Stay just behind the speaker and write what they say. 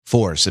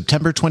For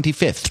September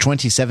 25th,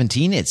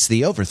 2017, it's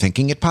the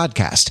Overthinking It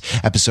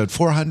podcast, episode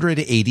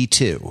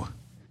 482.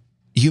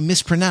 You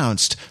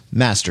mispronounced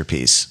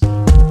masterpiece.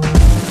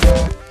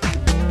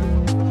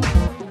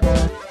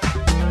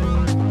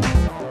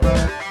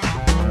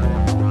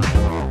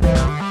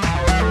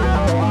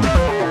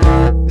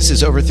 This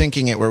is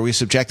Overthinking It, where we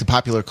subject the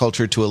popular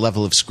culture to a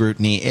level of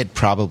scrutiny it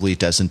probably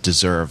doesn't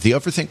deserve. The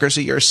Overthinkers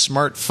are your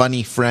smart,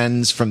 funny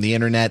friends from the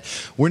internet.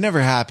 We're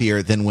never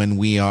happier than when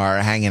we are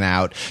hanging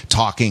out,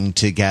 talking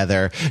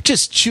together,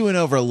 just chewing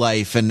over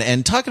life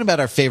and talking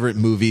about our favorite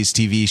movies,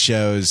 TV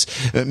shows,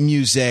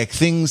 music,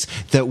 things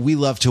that we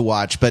love to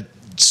watch, but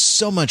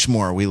so much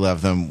more. We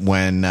love them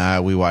when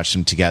we watch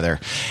them together.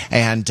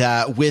 And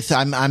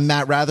I'm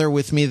Matt Rather.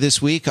 With me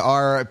this week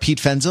are Pete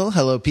Fenzel.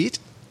 Hello, Pete.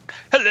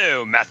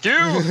 Hello, Matthew.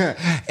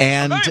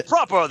 And I'm very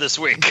proper this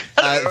week.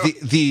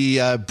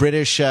 The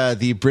British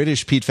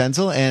Pete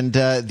Fenzel and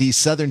the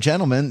Southern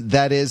gentleman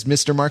that is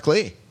Mr. Mark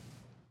Lee.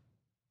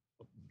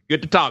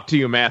 Good to talk to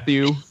you,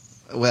 Matthew.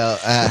 Well,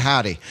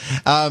 howdy.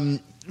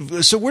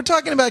 So we're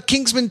talking about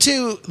Kingsman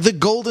 2, The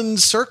Golden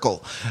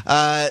Circle,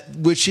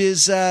 which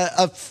is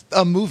a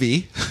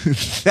movie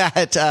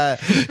that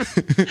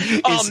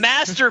is a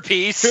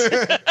masterpiece.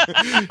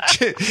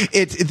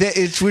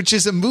 Which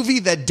is a movie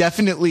that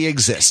definitely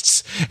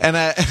exists. And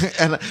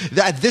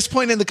at this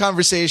point in the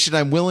conversation,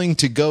 I'm willing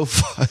to go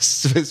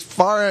as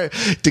far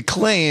to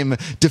claim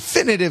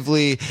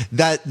definitively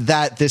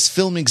that this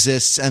film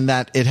exists and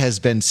that it has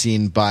been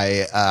seen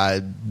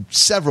by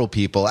several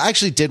people.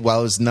 Actually did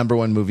well. It was the number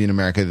one movie in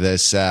America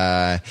this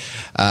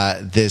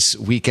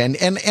weekend,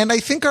 and I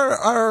think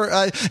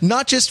our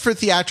not just for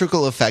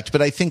theatrical effect,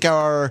 but I think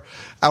our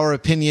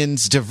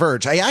opinions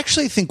diverge. I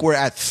actually think we're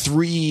at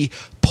 3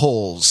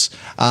 polls.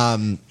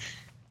 I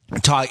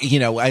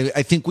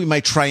think we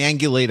might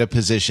triangulate a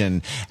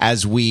position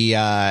as we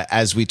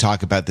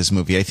talk about this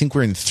movie. I think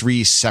we're in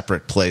 3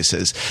 separate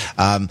places.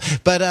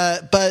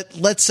 But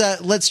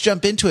let's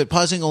jump into it,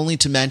 pausing only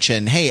to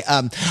mention, hey,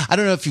 I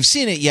don't know if you've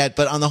seen it yet,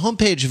 but on the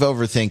homepage of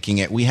Overthinking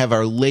It, we have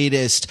our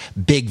latest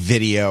big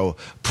video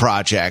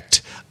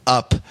project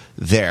up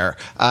there.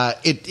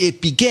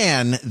 It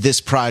began,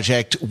 this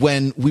project,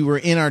 when we were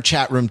in our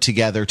chat room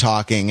together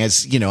talking,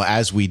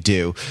 as we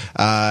do,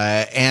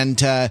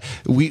 and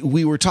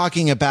we were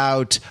talking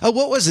about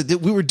what was it that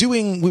we were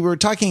doing? We were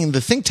talking in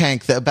the think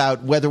tank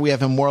about whether we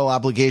have a moral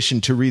obligation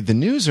to read the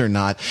news or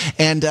not,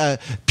 and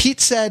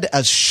Pete said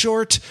a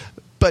short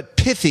but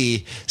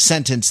pithy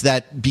sentence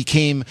that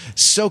became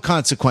so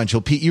consequential.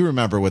 Pete, you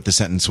remember what the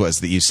sentence was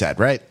that you said,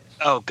 right?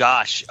 Oh,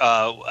 gosh.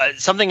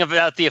 Something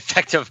about the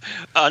effect of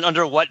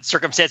under what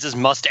circumstances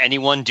must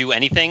anyone do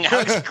anything? How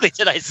exactly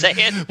did I say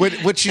it?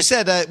 What you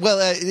said,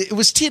 it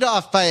was teed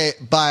off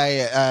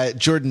by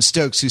Jordan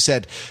Stokes, who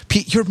said,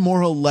 Pete, your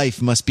moral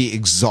life must be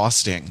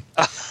exhausting.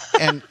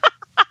 And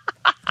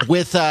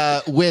with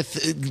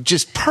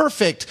just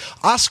perfect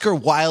Oscar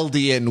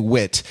Wildean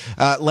wit,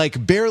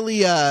 like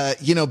barely a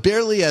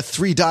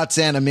 3 dots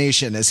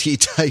animation as he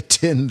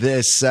typed in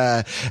this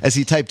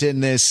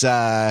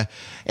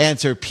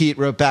answer. Pete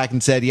wrote back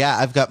and said, "Yeah,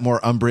 I've got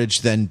more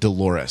umbrage than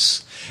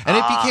Dolores." And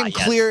it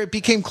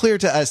became clear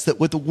to us that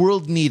what the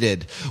world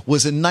needed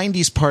was a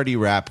 90s party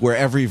rap where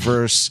every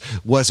verse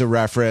was a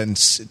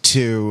reference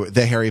to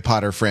the Harry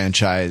Potter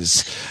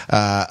franchise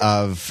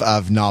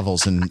of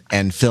novels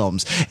and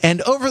films.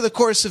 And over the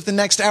course of the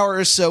next hour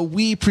or so,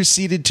 we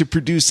proceeded to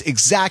produce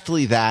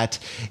exactly that.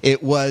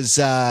 It was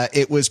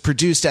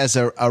produced as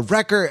a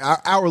record.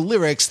 Our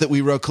lyrics that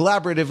we wrote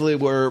collaboratively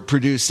were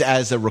produced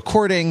as a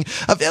recording,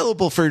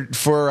 available for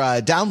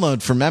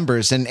download for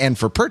members and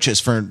for purchase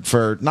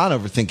for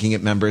non-Overthinking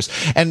It members,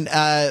 and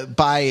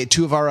by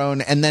 2 of our own,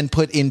 and then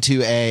put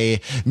into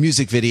a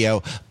music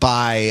video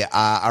by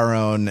our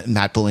own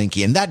Matt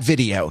Belinkie. And that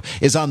video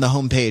is on the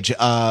homepage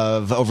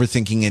of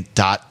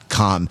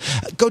overthinkingit.com.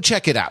 Go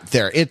check it out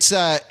there. It's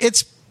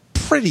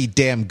pretty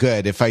damn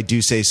good, if I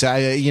do say so.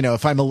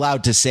 If I'm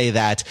allowed to say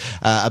that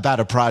about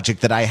a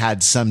project that I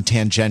had some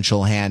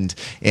tangential hand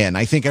in.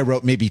 I think I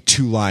wrote maybe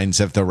 2 lines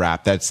of the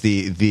rap. That's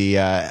the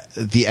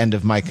end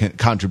of my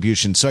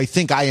contribution. So I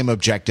think I am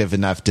objective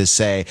enough to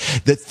say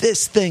that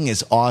this thing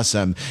is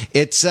awesome.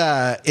 It's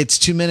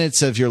 2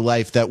 minutes of your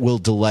life that will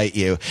delight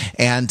you.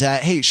 And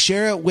hey,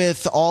 share it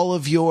with all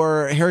of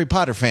your Harry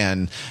Potter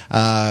fan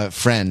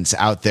friends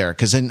out there,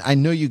 because I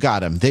know you got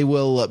them. They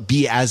will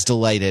be as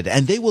delighted,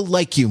 and they will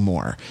like you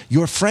more.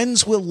 Your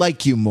friends will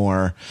like you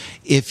more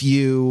if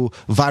you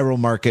viral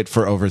market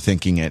for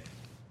Overthinking It.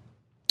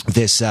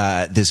 This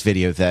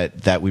video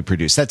that we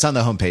produced. That's on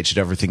the homepage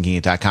at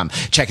overthinkingit.com.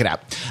 Check it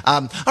out.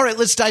 All right,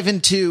 let's dive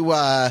into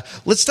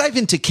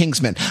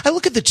Kingsman. I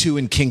look at the 2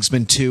 in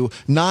Kingsman 2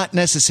 not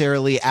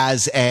necessarily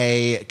as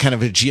a kind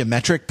of a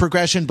geometric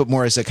progression, but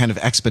more as a kind of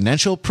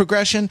exponential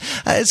progression.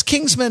 As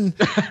Kingsman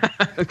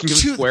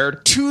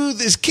squared.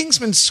 Is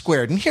Kingsman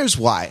squared, and here's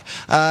why.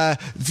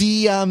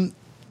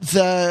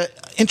 The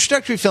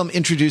introductory film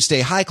introduced a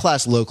high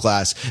class, low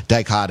class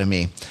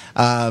dichotomy.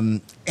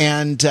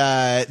 And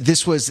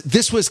this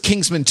was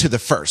Kingsman to the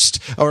first,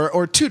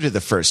 or two to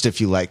the first,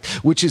 if you like,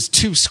 which is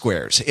two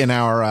squares in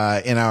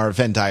our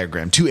Venn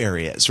diagram, two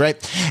areas, right?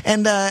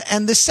 And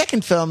the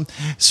second film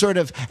sort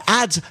of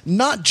adds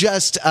not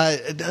just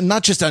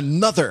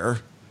another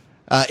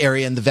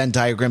area in the Venn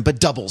diagram, but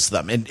doubles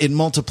them. It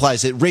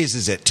multiplies it,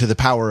 raises it to the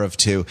power of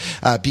two,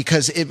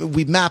 because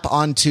we map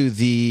onto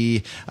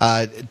the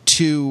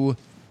two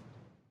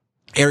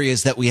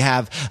areas that we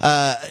have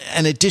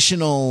an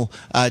additional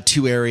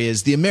two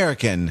areas, the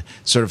American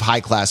sort of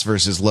high class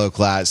versus low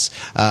class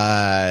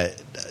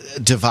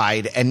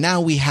divide, and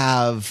now we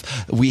have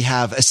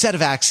a set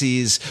of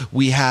axes,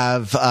 we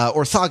have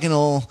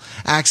orthogonal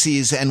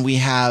axes, and we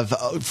have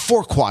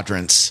four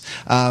quadrants,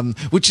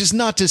 which is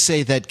not to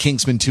say that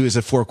Kingsman 2 is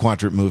a four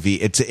quadrant movie.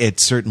 It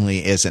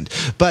certainly isn't.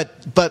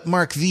 But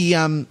Mark, the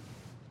how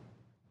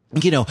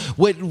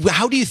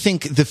do you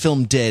think the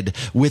film did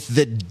with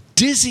the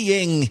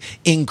dizzying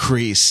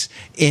increase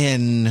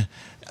in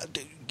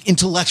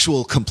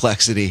intellectual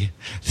complexity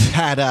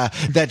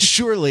that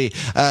surely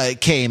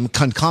came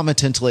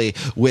concomitantly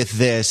with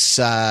this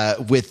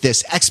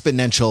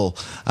exponential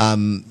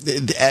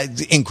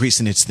increase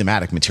in its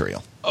thematic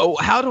material? Oh,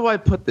 how do I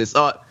put this?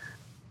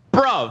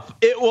 Bruv,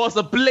 it was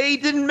a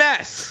blading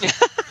mess.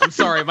 I'm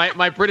sorry,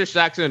 my British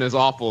accent is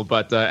awful,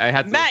 but I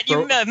had to...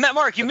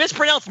 Mark, you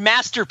mispronounced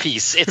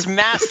masterpiece. It's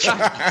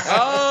masterpiece.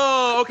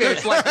 Oh, okay,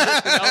 it's like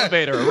an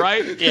elevator,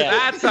 right? Yeah.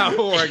 That's how it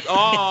works. Oh,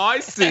 I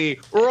see.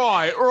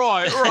 Right.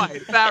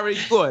 Very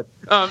good.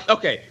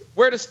 Okay,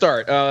 where to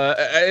start?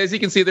 As you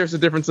can see, there's a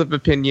difference of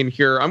opinion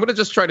here. I'm going to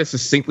just try to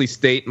succinctly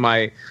state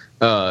my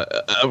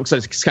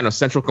kind of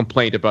central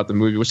complaint about the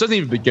movie, which doesn't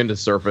even begin to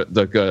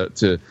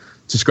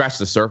to scratch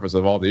the surface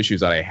of all the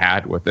issues that I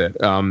had with it.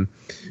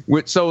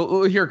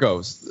 So here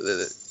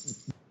goes.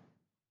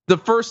 The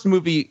first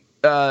movie,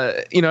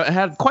 it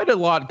had quite a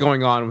lot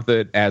going on with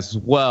it as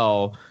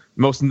well.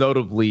 Most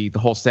notably, the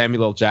whole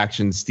Samuel L.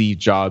 Jackson, Steve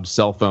Jobs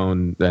cell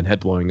phone and head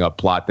blowing up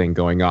plot thing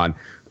going on.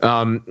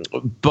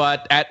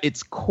 But at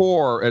its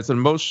core, as an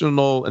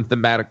emotional and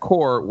thematic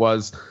core,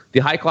 was the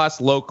high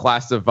class, low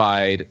class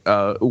divide,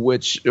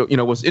 which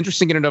was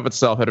interesting in and of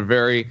itself. Had a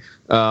very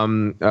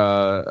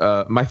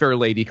My Fair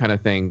Lady kind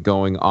of thing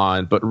going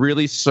on, but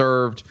really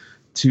served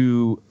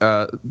the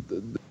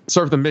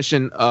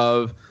mission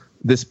of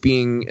this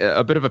being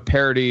a bit of a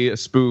parody, a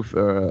spoof,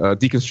 a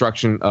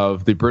deconstruction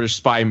of the British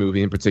spy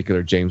movie, in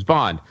particular James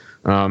Bond.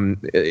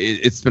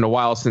 It's been a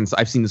while since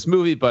I've seen this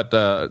movie, but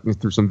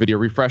through some video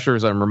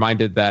refreshers, I'm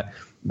reminded that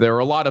there are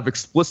a lot of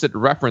explicit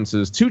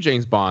references to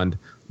James Bond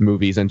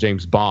movies and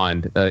James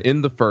Bond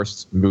in the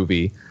first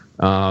movie.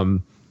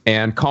 And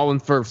Colin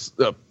Firth's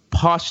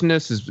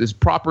poshness, his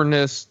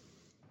properness,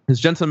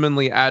 his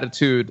gentlemanly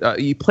attitude,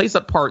 he plays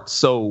that part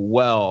so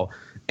well.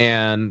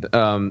 And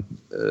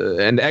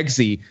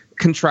Eggsy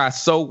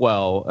contrasts so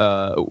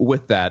well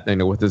with that,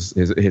 with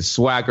his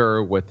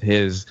swagger, with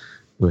his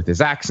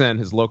accent,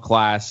 his low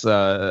class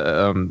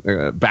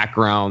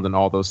background, and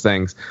all those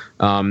things.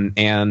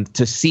 And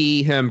to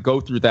see him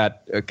go through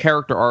that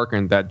character arc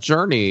and that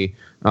journey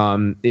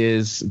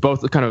is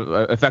both kind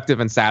of effective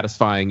and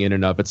satisfying in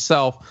and of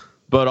itself,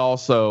 but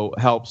also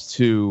helps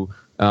to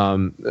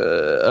both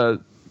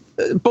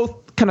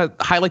kind of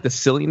highlight the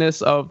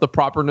silliness of the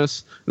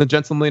properness, the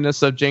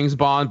gentlemanliness of James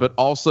Bond, but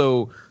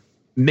also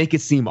make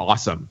it seem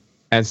awesome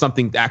and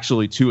something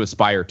actually to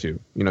aspire to,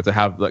 to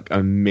have like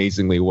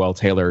amazingly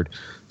well-tailored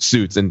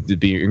suits and to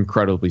be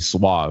incredibly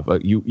suave.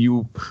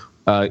 You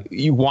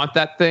want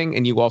that thing,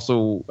 and you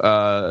also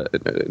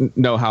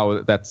know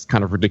how that's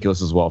kind of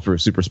ridiculous as well for a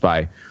super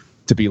spy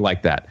to be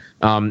like that.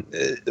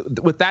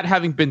 With that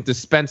having been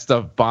dispensed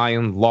of by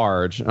and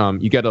large,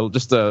 you get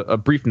just a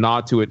brief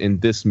nod to it in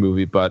this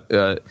movie, but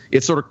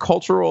its sort of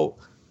cultural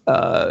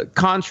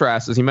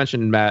contrast, as you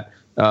mentioned, Matt,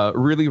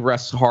 really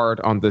rests hard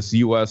on this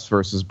U.S.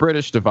 versus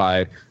British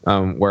divide,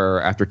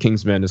 where after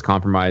Kingsman is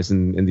compromised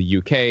in the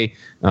UK,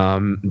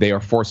 they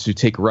are forced to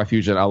take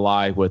refuge and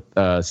ally with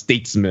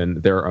statesmen,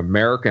 their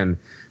American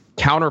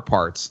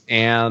counterparts.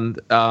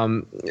 And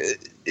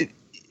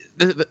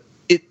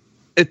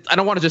I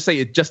don't want to just say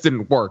it just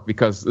didn't work,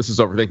 because this is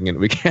overthinking it.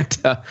 We can't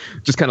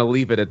just kind of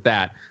leave it at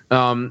that.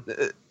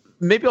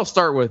 Maybe I'll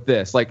start with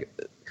this.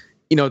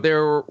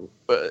 There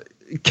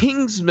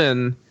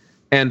Kingsman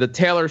and the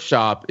tailor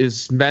shop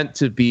is meant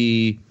to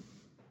be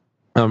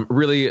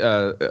really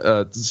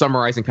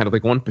summarizing kind of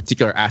like one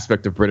particular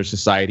aspect of British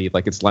society,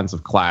 like its lens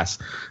of class.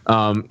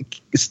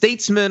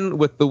 Statesmen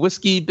with the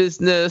whiskey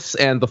business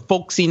and the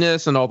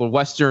folksiness and all the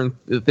Western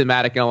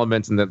thematic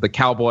elements and the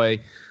cowboy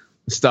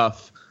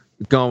stuff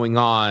going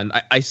on,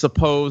 I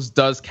suppose,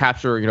 does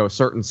capture a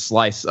certain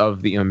slice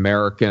of the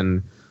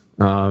American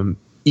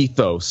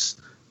ethos,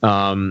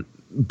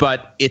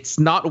 but it's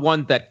not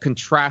one that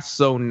contrasts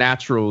so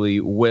naturally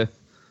with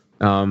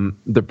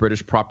the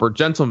British proper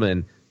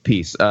gentleman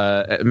piece.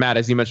 Matt,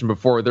 as you mentioned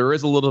before, there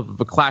is a little bit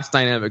of a class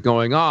dynamic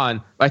going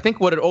on. I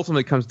think what it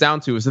ultimately comes down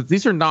to is that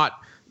these are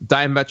not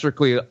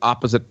diametrically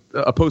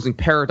opposing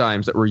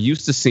paradigms that we're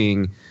used to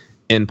seeing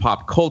in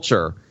pop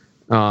culture.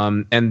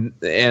 And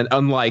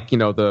unlike,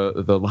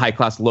 the high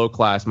class, low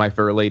class, My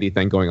Fair Lady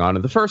thing going on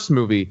in the first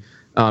movie,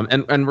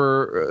 and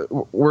we're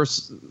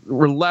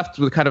left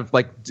with kind of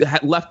like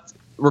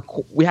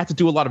we had to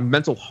do a lot of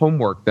mental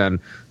homework then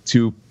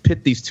to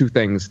pit these two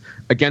things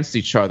against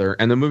each other,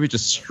 and the movie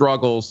just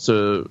struggles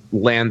to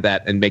land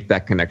that and make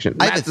that connection.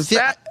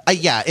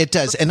 Yeah, it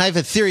does, and I have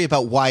a theory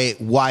about why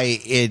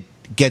it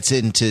gets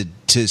into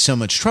so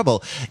much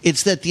trouble.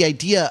 It's that the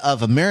idea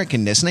of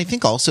Americanness, and I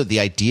think also the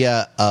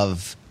idea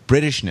of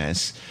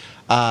Britishness,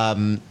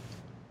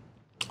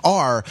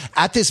 are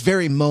at this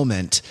very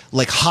moment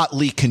like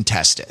hotly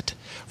contested.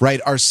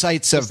 Right, our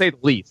sites of, to say the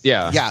least,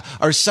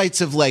 our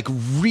sites of like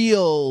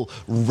real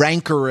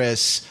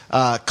rancorous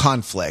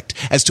conflict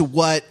as to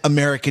what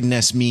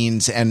Americanness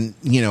means, and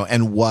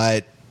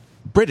what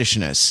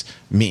Britishness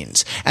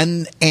means,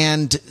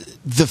 and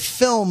the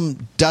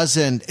film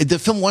doesn't. The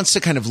film wants to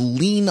kind of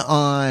lean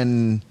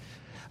on.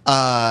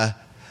 I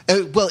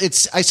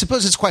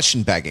suppose it's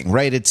question begging,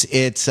 right? It's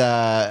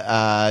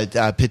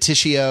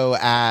petitio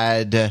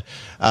ad.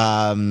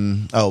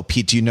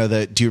 Pete, do you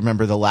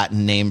remember the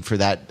Latin name for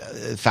that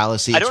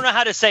fallacy? I don't know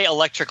how to say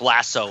electric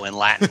lasso in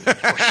Latin,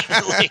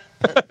 unfortunately.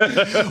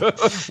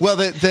 Well,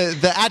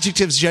 the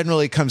adjectives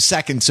generally come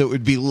second, so it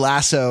would be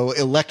lasso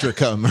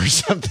electricum or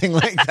something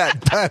like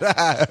that.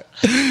 But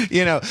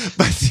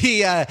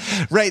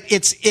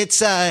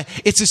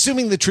it's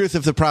assuming the truth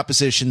of the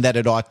proposition that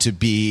it ought to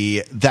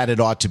be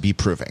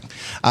proving,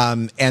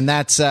 and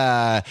that's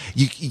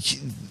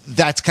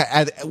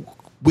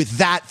with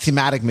that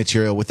thematic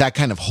material, with that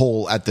kind of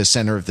hole at the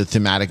center of the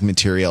thematic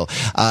material,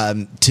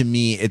 to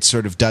me, it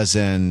sort of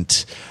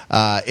doesn't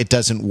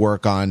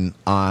work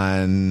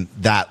on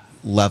that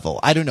level.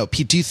 I don't know,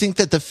 Pete. Do you think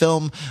that the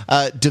film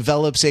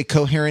develops a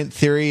coherent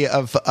theory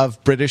of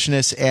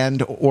Britishness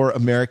and or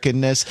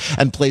Americanness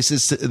and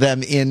places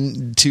them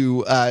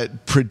into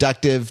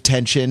productive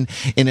tension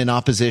in an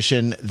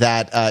opposition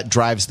that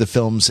drives the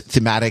film's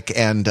thematic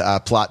and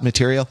plot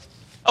material?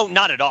 Oh,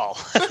 not at all.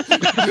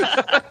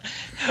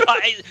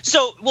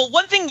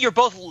 One thing you're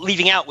both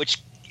leaving out,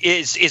 which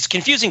is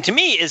confusing to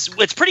me, is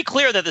it's pretty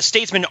clear that the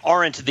statesmen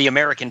aren't the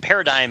American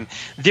paradigm.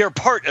 They're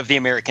part of the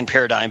American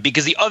paradigm,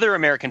 because the other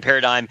American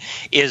paradigm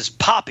is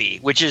poppy,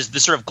 which is the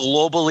sort of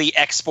globally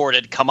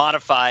exported,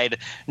 commodified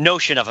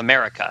notion of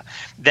America.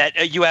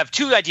 That you have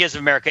two ideas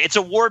of America. It's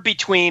a war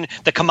between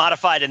the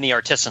commodified and the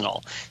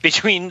artisanal,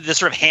 between the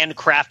sort of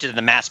handcrafted and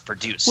the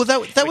mass-produced. Well,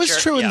 that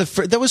was true in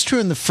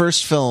the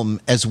first film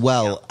as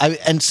well. Yeah.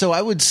 And so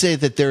I would say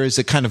that there is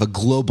a kind of a third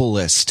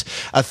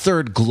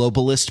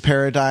globalist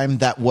paradigm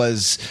that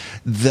was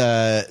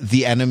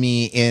the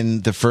enemy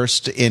in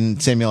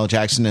Samuel L.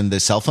 Jackson and the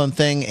cell phone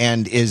thing,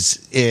 and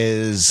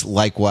is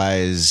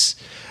likewise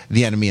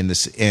the enemy in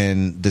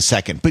the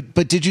second.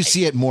 But did you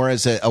see it more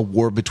as a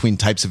war between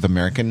types of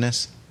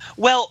Americanness?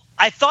 Well,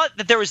 I thought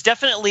that there was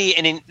definitely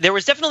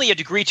a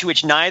degree to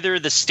which neither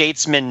the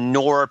statesman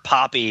nor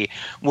Poppy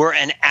were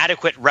an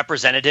adequate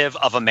representative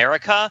of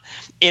America,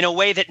 in a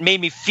way that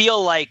made me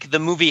feel like the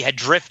movie had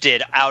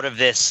drifted out of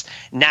this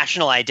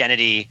national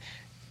identity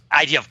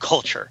idea of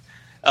culture.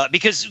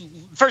 Because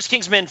First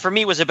Kingsman for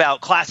me was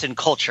about class and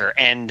culture,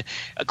 and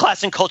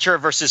class and culture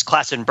versus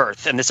class and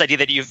birth, and this idea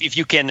that if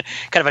you can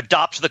kind of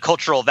adopt the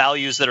cultural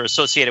values that are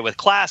associated with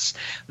class,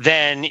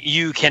 then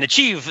you can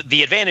achieve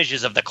the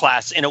advantages of the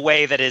class in a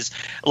way that is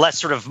less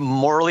sort of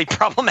morally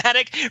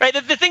problematic, right?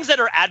 The things that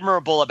are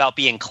admirable about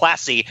being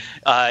classy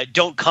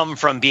don't come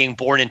from being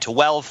born into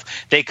wealth.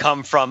 They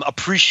come from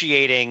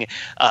appreciating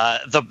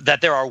that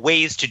there are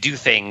ways to do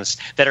things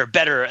that are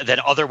better than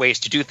other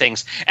ways to do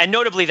things, and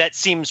notably that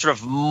seems sort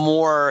of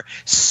more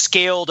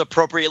scaled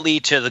appropriately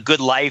to the good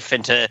life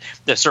and to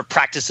the sort of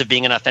practice of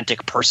being an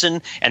authentic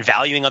person and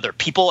valuing other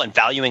people and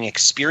valuing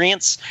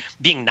experience.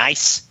 Being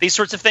nice, these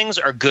sorts of things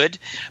are good.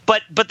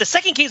 But the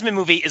second Kingsman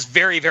movie is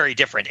very, very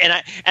different. And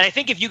I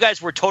think if you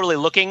guys were totally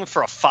looking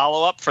for a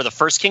follow-up for the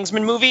first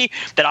Kingsman movie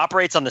that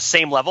operates on the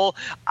same level,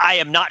 I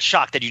am not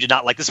shocked that you did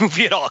not like this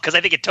movie at all, because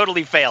I think it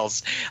totally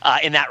fails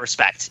in that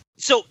respect.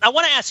 So I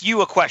want to ask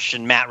you a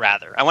question, Matt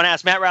Rather. I want to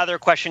ask Matt Rather a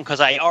question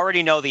because I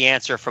already know the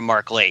answer from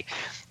Mark Lee,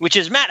 which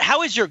is, Matt,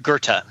 how is your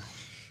Goethe?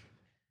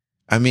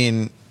 I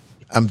mean,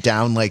 I'm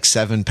down like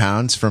 7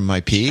 pounds from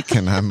my peak,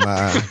 and I'm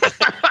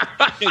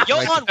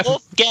Johann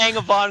Wolfgang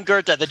von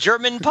Goethe, the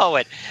German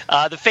poet,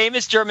 the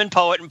famous German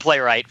poet and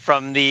playwright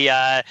from the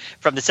late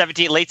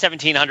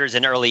 1700s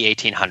and early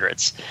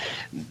 1800s.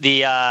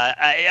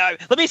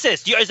 Let me say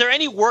this: is there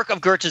any work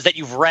of Goethe's that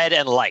you've read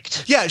and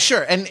liked? Yeah,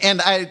 sure,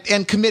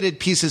 and committed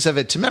pieces of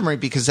it to memory,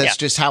 because that's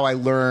just how I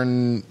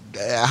learn.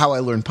 How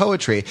I learn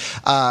poetry.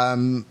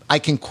 I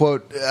can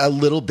quote a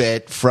little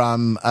bit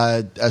from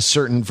a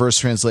certain verse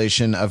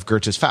translation of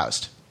Goethe's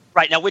Faust.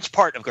 Right, now which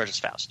part of Goethe's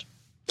Faust?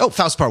 Oh,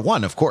 Faust Part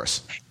 1, of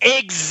course.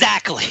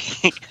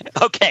 Exactly.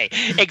 Okay,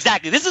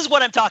 exactly. This is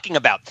what I'm talking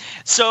about.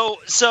 So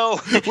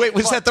Wait,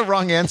 was that the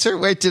wrong answer?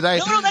 Wait, did I?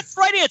 No, that's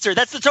the right answer.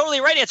 That's the totally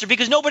right answer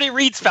because nobody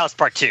reads Faust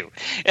Part 2.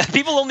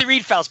 People only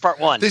read Faust Part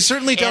 1. They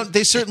certainly don't.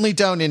 They certainly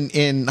don't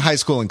in high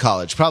school and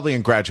college. Probably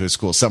in graduate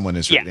school, someone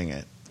is reading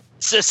it.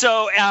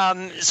 So,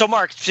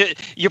 Mark,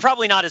 you're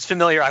probably not as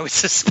familiar, I would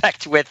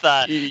suspect, with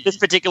this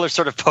particular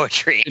sort of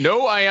poetry.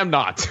 No, I am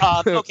not.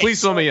 Okay,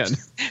 Please fill me in.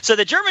 So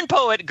the German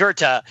poet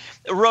Goethe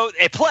wrote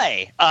a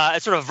play, a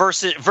sort of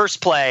verse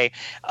play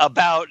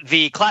about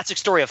the classic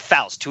story of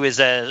Faust, who is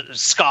a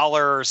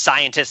scholar,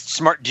 scientist,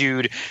 smart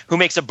dude who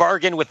makes a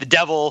bargain with the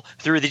devil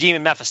through the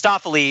demon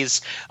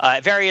Mephistopheles.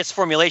 Various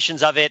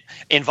formulations of it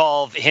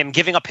involve him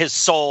giving up his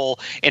soul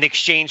in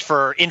exchange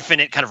for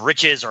infinite kind of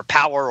riches or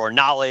power or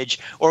knowledge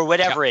or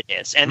whatever it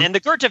is. And then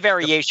the Goethe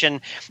variation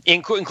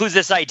includes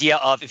this idea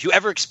of if you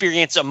ever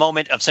experience a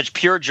moment of such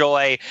pure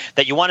joy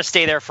that you want to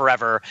stay there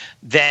forever,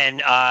 then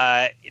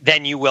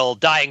you will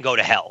die and go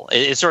to hell.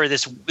 It's sort of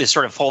this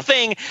sort of whole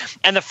thing.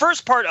 And the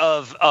first part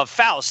of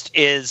Faust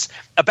is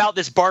about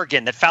this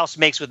bargain that Faust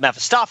makes with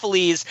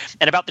Mephistopheles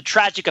and about the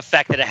tragic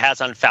effect that it has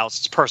on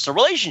Faust's personal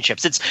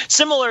relationships. It's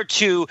similar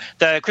to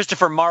the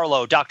Christopher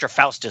Marlowe Dr.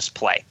 Faustus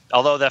play,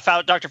 although the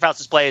Dr.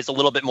 Faustus play is a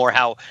little bit more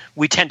how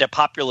we tend to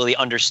popularly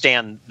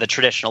understand the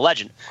traditional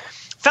legend.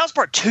 Faust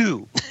Part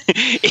 2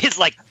 is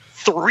like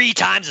 3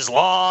 times as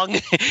long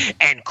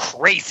and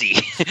crazy,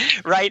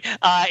 right?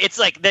 It's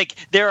like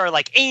there are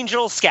like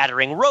angels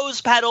scattering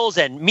rose petals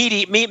and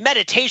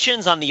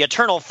meditations on the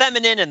eternal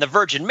feminine and the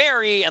Virgin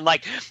Mary, and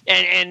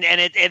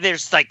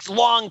there's like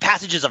long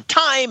passages of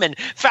time, and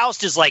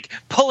Faust is like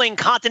pulling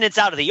continents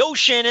out of the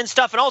ocean and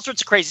stuff, and all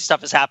sorts of crazy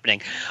stuff is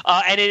happening.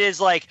 And it is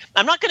like,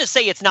 I'm not going to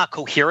say it's not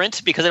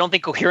coherent because I don't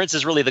think coherence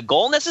is really the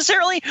goal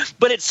necessarily,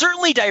 but it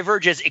certainly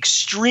diverges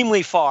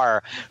extremely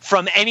far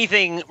from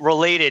anything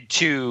related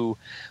to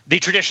the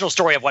traditional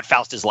story of what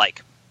Faust is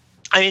like.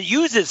 I mean, it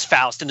uses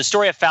Faust and the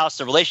story of Faust,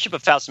 the relationship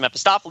of Faust and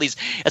Mephistopheles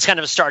as kind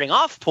of a starting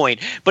off point,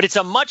 but it's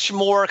a much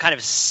more kind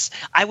of,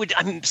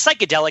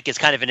 psychedelic is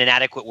kind of an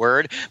inadequate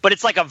word, but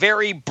it's like a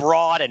very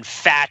broad and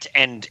fat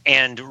and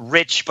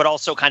rich, but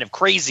also kind of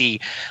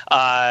crazy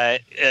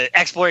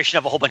exploration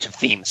of a whole bunch of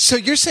themes. So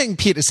you're saying,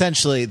 Pete,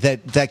 essentially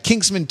that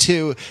Kingsman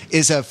 2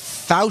 is a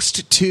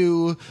Faust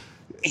 2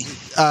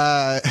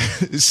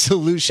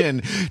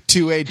 solution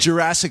to a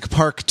Jurassic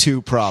Park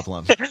 2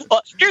 problem.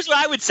 Well, here's what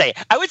I would say.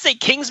 I would say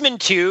Kingsman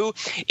 2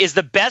 is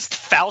the best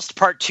Faust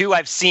Part 2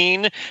 I've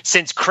seen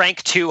since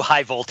Crank 2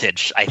 High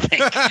Voltage, I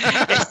think.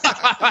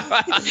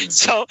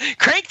 So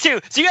Crank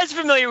 2. So you guys are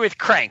familiar with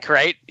Crank,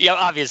 right? Yeah,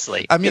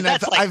 obviously. I mean,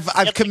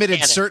 I've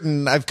committed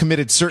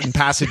certain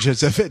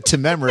passages of it to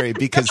memory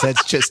because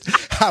that's just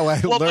how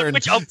I learned.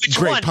 Which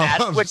great one, poems.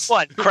 Matt? Which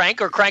one?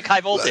 Crank or Crank High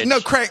Voltage? No,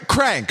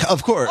 Crank,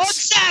 of course. Oh,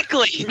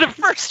 exactly. The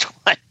first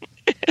one.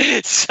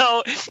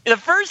 So the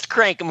first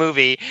Crank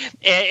movie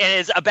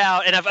is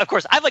about, and of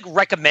course I've like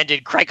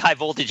recommended Crank High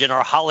Voltage in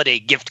our holiday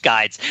gift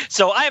guides,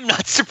 so I am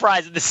not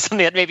surprised that this is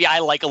something that maybe I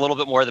like a little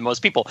bit more than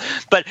most people.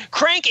 But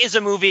Crank is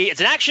a movie, it's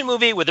an action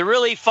movie with a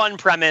really fun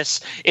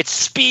premise. It's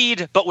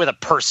speed but with a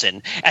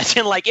person, as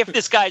in like if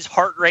this guy's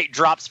heart rate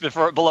drops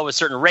below a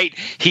certain rate,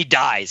 he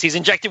dies. He's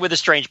injected with a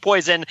strange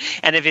poison,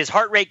 and if his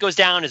heart rate goes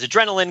down, his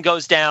adrenaline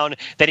goes down,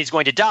 then he's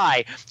going to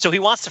die. So he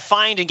wants to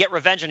find and get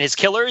revenge on his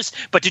killers,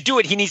 but to do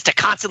it he needs to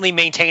constantly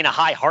maintain a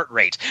high heart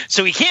rate.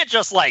 So he can't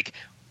just like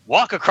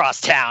walk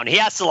across town. He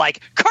has to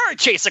like car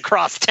chase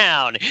across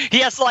town. He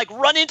has to like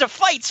run into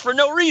fights for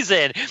no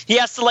reason. He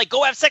has to like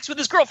go have sex with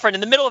his girlfriend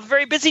in the middle of a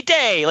very busy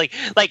day.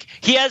 Like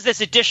he has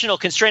this additional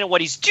constraint on what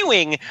he's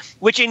doing,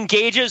 which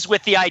engages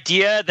with the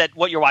idea that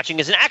what you're watching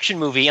is an action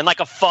movie in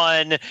like a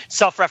fun,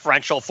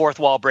 self-referential, fourth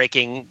wall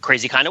breaking,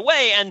 crazy kind of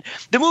way. And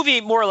the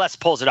movie more or less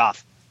pulls it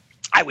off,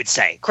 I would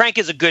say. Crank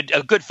is a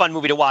good fun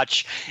movie to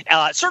watch,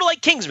 sort of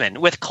like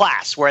Kingsman with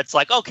class, where it's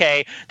like,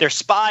 okay, they're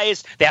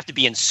spies, they have to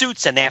be in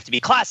suits, and they have to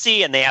be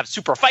classy, and they have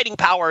super fighting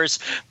powers,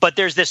 but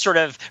there's this sort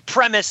of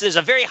premise, there's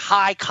a very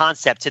high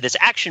concept to this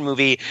action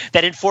movie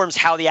that informs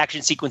how the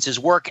action sequences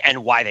work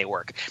and why they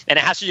work. And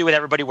it has to do with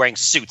everybody wearing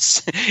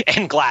suits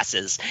and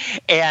glasses.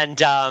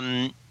 And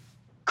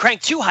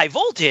Crank 2 High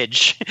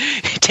Voltage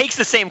takes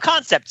the same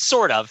concept,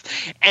 sort of,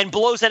 and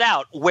blows it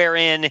out,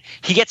 wherein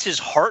he gets his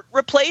heart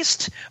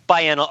replaced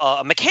by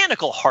a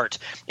mechanical heart,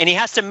 and he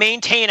has to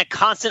maintain a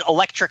constant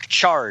electric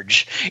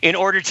charge in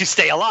order to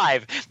stay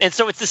alive. And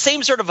so it's the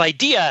same sort of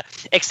idea,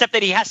 except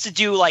that he has to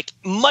do like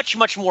much,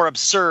 much more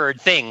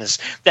absurd things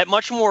that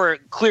much more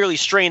clearly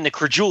strain the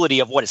credulity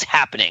of what is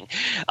happening.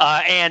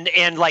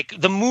 And like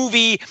the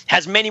movie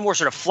has many more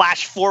sort of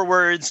flash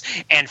forwards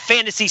and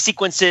fantasy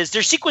sequences.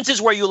 There's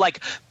sequences where you like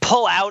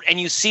pull out and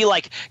you see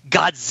like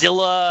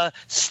Godzilla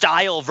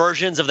style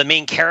versions of the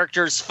main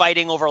characters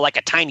fighting over like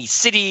a tiny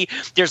city.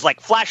 There's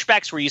like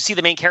flashbacks where you see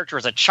the main character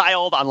as a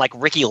child on like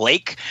Ricky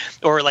Lake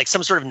or like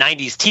some sort of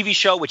 90s TV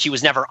show, which he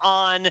was never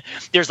on.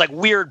 There's like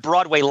weird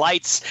Broadway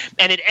lights,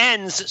 and it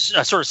ends,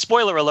 sort of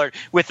spoiler alert,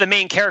 with the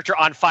main character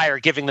on fire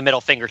giving the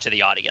middle finger to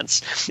the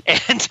audience.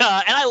 And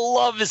I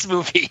love this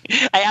movie.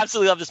 I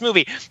absolutely love this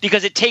movie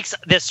because it takes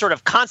this sort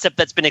of concept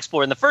that's been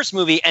explored in the first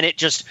movie, and it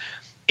just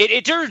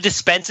it sort of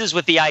dispenses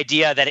with the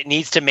idea that it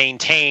needs to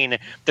maintain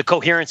the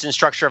coherence and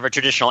structure of a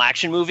traditional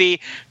action movie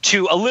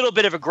to a little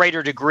bit of a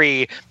greater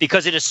degree,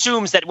 because it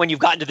assumes that when you've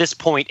gotten to this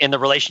point in the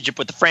relationship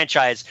with the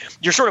franchise,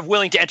 you're sort of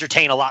willing to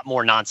entertain a lot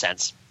more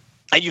nonsense.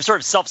 And you've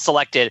sort of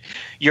self-selected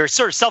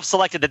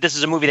that this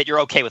is a movie that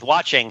you're okay with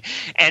watching.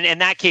 And in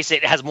that case,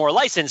 it has more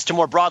license to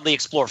more broadly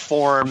explore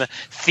form,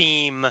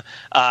 theme,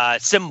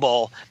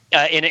 symbol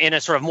in a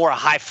sort of more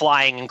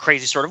high-flying and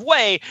crazy sort of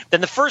way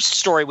than the first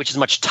story, which is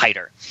much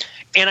tighter.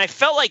 And I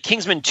felt like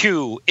Kingsman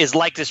 2 is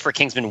like this for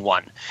Kingsman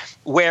 1,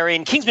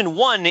 wherein Kingsman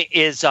 1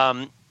 is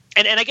and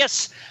I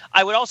guess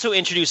I would also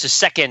introduce a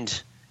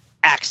second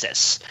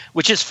axis,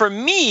 which is, for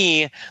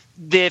me,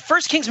 the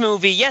first Kingsman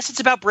movie. Yes, it's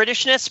about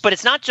Britishness, but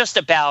it's not just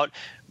about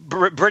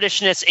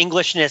Britishness,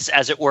 Englishness,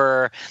 as it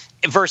were,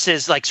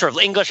 versus like sort of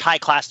English high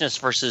classness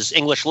versus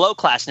English low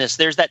classness.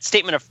 There's that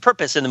statement of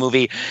purpose in the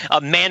movie,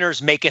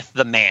 manners maketh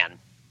the man.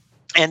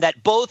 And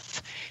that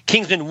both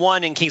Kingsman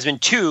 1 and Kingsman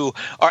 2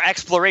 are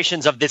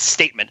explorations of this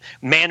statement,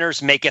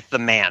 manners maketh the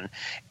man.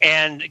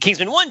 And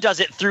Kingsman 1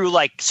 does it through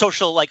like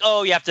social, like,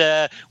 oh, you have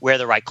to wear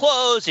the right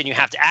clothes and you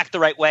have to act the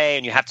right way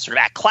and you have to sort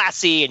of act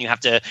classy and you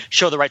have to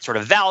show the right sort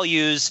of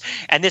values.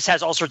 And this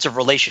has all sorts of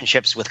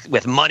relationships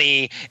with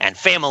money and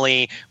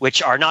family,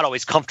 which are not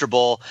always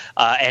comfortable.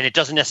 And it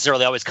doesn't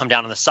necessarily always come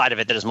down on the side of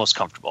it that is most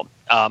comfortable.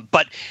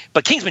 But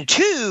Kingsman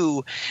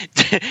 2,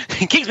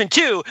 Kingsman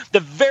 2,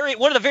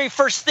 one of the very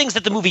first things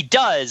that the movie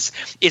does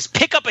is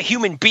pick up a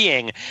human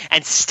being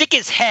and stick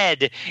his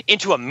head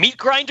into a meat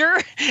grinder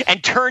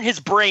and turn his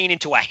brain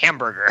into a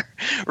hamburger,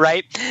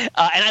 right? And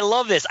I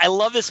love this. I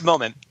love this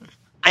moment.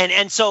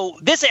 And so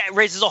this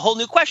raises a whole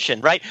new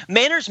question, right?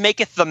 Manners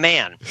maketh the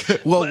man.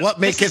 Well, what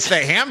maketh the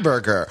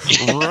hamburger,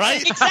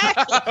 right?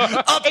 Exactly.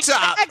 Up top.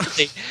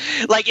 Exactly.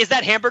 Like, is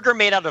that hamburger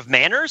made out of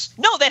manners?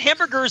 No, that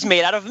hamburger is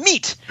made out of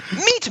meat.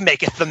 Meat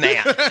maketh the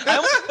man. I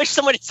almost wish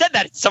someone had said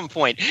that at some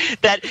point.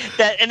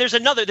 And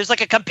there's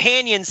like a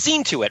companion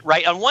scene to it,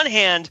 right? On one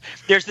hand,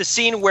 there's the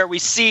scene where we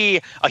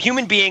see a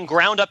human being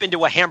ground up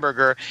into a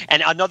hamburger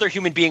and another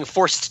human being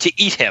forced to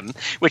eat him,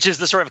 which is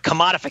the sort of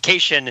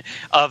commodification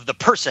of the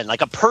person.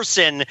 Like, a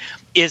person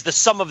is the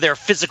sum of their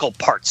physical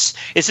parts.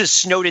 This is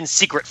Snowden's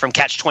secret from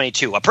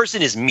Catch-22. A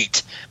person is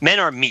meat. Men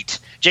are meat.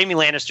 Jamie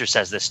Lannister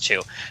says this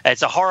too.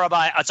 It's a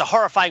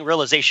horrifying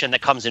realization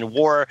that comes in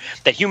war,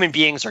 that human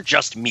beings are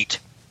just meat.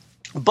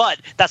 But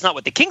that's not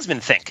what the Kingsmen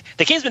think.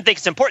 The Kingsmen think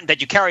it's important that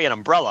you carry an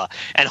umbrella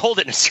and hold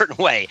it in a certain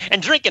way and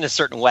drink in a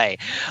certain way.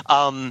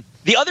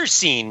 The other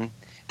scene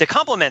to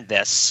complement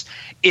this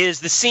is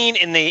the scene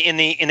in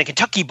the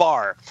Kentucky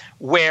bar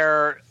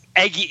where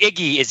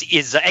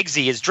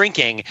Eggsy is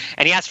drinking,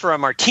 and he asks for a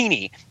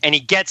martini, and he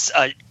gets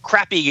a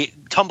crappy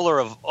tumbler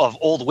of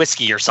old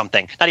whiskey or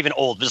something. Not even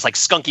old, but just like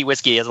skunky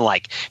whiskey. He doesn't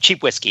like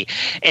cheap whiskey.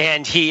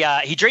 And he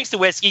drinks the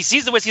whiskey,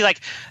 sees the whiskey,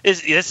 like,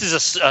 this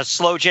is a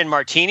slow gin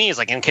martini. He's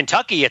like, in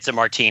Kentucky, it's a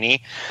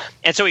martini.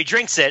 And so he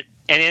drinks it,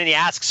 and then he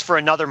asks for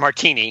another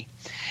martini.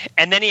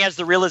 And then he has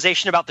the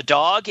realization about the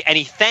dog, and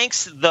he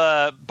thanks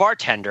the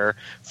bartender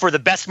for the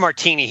best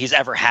martini he's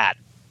ever had.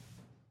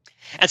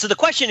 And so the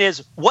question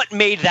is, what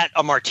made that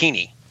a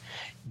martini?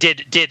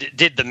 Did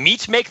the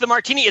meat make the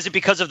martini? Is it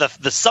because of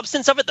the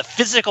substance of it, the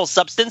physical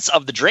substance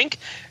of the drink?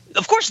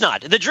 Of course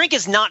not. The drink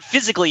is not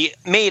physically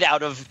made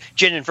out of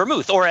gin and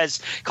vermouth, or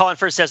as Colin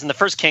Firth says in the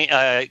first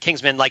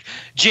Kingsman, like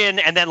gin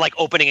and then like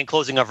opening and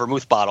closing a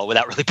vermouth bottle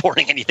without really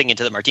pouring anything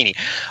into the martini.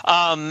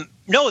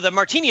 No, the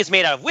martini is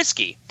made out of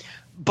whiskey.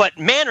 But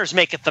manners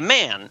maketh the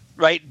man,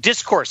 right?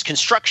 Discourse,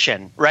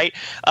 construction, right?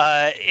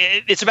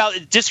 It's about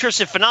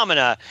discursive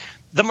phenomena.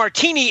 The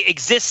martini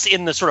exists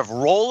in the sort of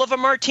role of a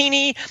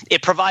martini.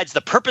 It provides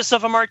the purpose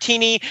of a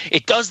martini.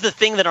 It does the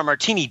thing that a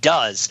martini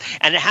does.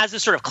 And it has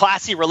this sort of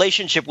classy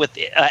relationship with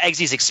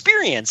Eggsy's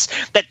experience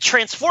that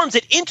transforms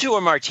it into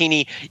a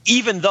martini,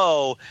 even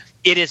though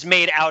it is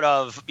made out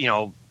of,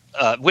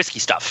 whiskey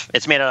stuff.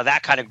 It's made out of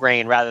that kind of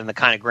grain rather than the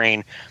kind of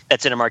grain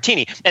that's in a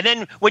martini. And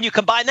then when you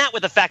combine that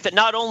with the fact that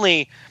not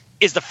only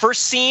is the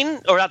first scene,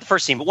 or not the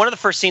first scene, but one of the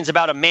first scenes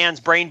about a man's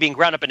brain being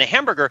ground up in a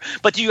hamburger,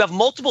 but do you have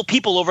multiple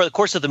people over the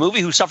course of the movie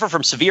who suffer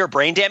from severe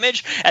brain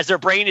damage as their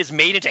brain is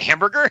made into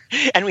hamburger?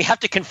 And we have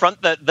to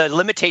confront the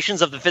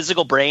limitations of the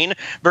physical brain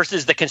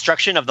versus the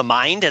construction of the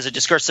mind as a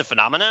discursive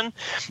phenomenon,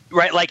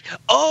 right? Like,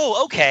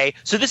 oh, okay,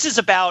 so this is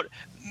about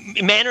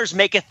manners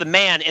maketh the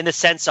man in the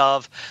sense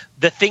of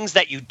the things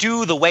that you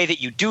do, the way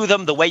that you do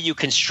them, the way you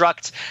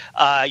construct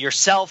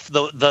yourself,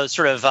 the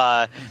sort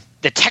of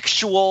the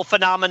textual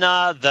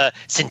phenomena, the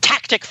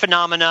syntactic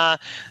phenomena,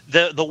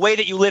 the way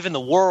that you live in the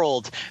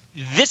world.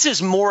 this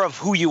is more of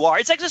who you are.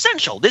 It's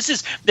existential. This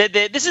is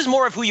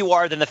more of who you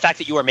are than the fact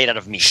that you are made out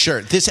of meat.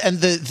 Sure. This and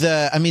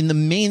the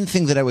main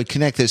thing that I would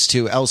connect this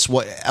to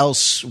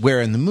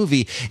elsewhere in the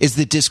movie is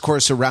the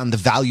discourse around the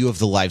value of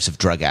the lives of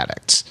drug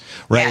addicts.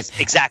 Right. Yes,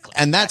 exactly.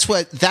 And that's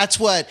what,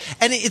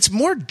 and it's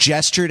more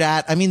gestured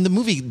at. I mean, the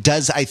movie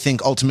does, I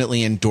think,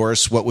 ultimately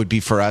endorse what would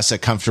be for us a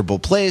comfortable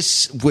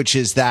place, which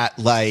is that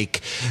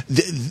like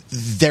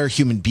they're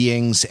human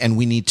beings and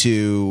we need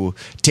to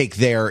take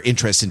their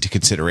interests into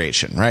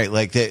consideration. Right.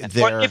 Like if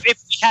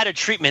we had a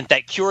treatment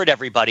that cured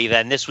everybody,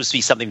 then this would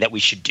be something that we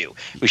should do.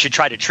 We should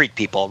try to treat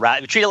people,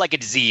 right? Treat it like a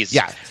disease,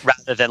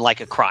 rather than like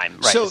a crime,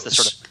 right? So,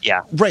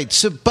 right.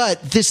 So,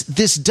 but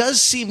this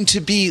does seem to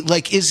be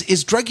like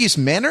is drug use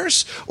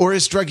manners or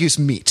is drug use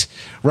meat,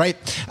 right?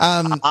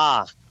 That's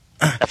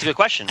a good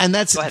question. And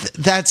that's the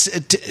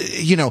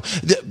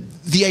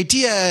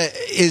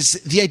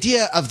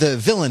idea of the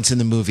villains in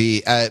the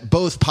movie.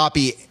 Both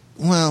Poppy.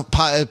 Well,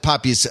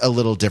 Poppy's a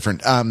little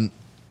different.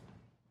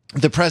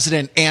 The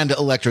president and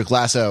Electric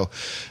Lasso,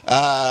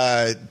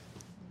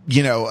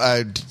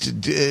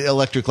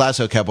 Electric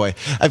Lasso Cowboy.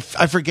 I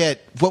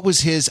forget what was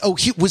his. Oh,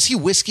 was he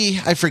Whiskey?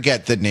 I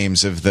forget the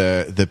names of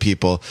the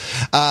people.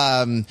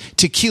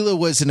 Tequila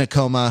was in a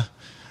coma,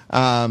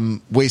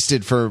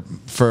 wasted for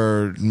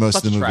most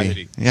of the movie.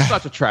 Tragedy. Yeah,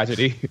 such a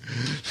tragedy.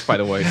 By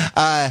the way,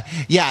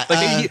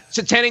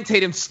 Channing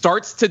Tatum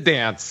starts to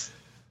dance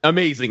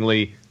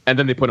amazingly, and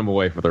then they put him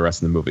away for the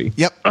rest of the movie.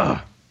 Yep.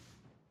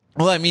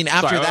 Well, I mean,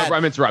 after that,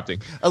 I'm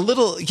interrupting. A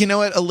little, you know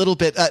what? A little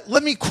bit.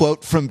 Let me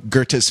quote from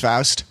Goethe's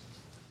Faust.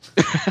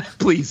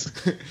 Please.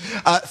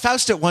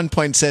 Faust at one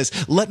point says,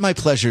 "Let my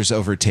pleasures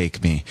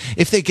overtake me.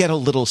 If they get a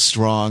little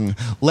strong,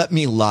 let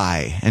me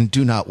lie and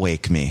do not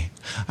wake me.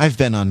 I've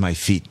been on my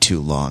feet too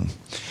long."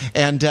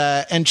 And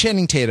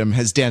Channing Tatum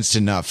has danced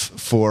enough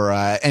for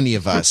any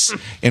of us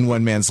in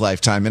one man's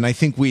lifetime, and I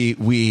think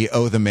we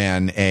owe the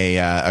man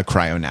a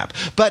cryo nap.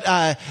 But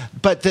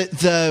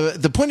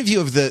the point of view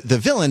of the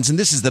villains, and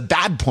this is the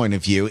bad point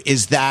of view,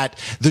 is that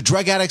the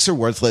drug addicts are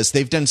worthless.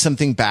 They've done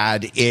something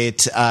bad.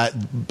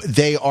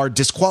 They are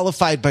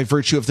disqualified by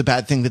virtue of the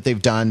bad thing that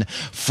they've done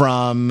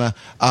from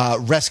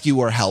rescue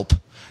or help.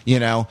 You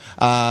know,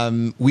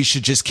 we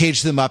should just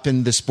cage them up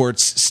in the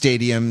sports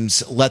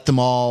stadiums, let them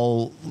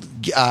all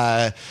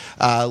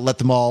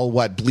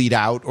bleed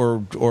out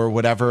or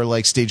whatever.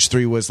 Like stage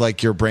 3 was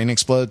like your brain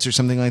explodes or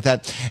something like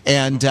that,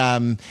 and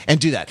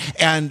do that.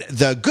 And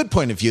the good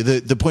point of view,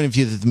 the point of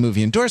view that the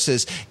movie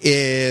endorses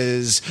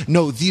is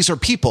no, these are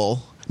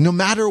people. No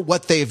matter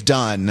what they've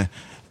done,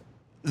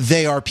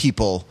 they are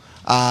people.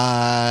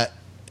 And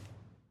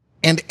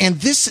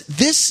this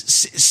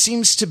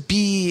seems to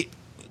be.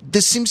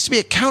 This seems to be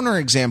a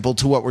counterexample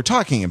to what we're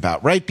talking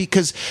about, right?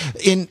 Because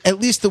in at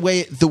least the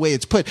way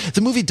it's put, the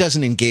movie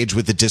doesn't engage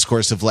with the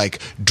discourse of like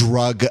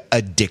drug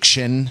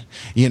addiction,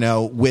 you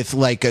know, with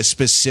like a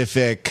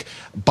specific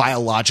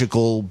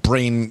biological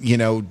brain, you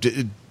know,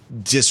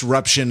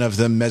 disruption of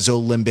the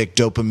mesolimbic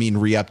dopamine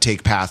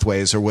reuptake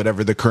pathways or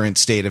whatever the current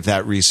state of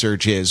that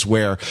research is,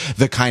 where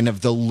the kind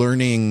of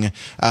learning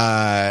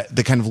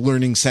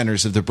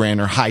centers of the brain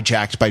are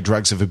hijacked by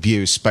drugs of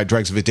abuse, by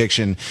drugs of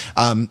addiction,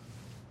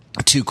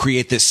 to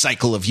create this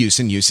cycle of use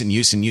and use and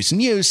use and use and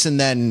use, and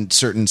then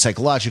certain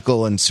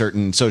psychological and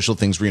certain social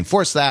things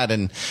reinforce that,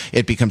 and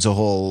it becomes a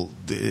whole,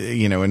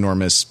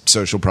 enormous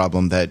social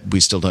problem that we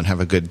still don't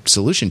have a good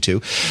solution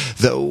to.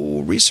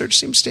 Though research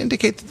seems to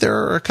indicate that there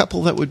are a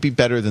couple that would be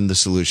better than the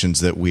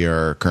solutions that we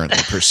are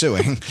currently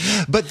pursuing.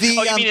 But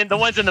you mean the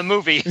ones in the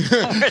movie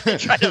where they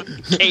try to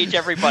cage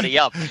everybody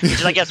up, which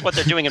is, I guess, what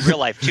they're doing in reil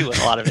life too. In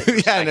a lot of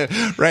it. Yeah, no,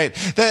 right.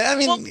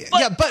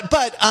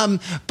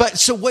 But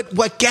so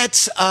what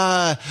gets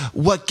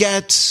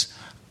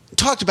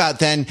talked about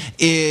then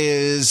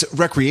is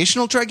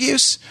recreational drug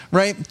use,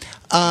 right?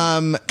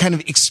 Kind of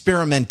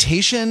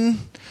experimentation,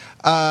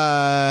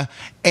 and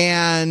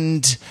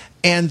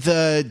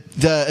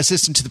the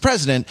assistant to the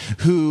president,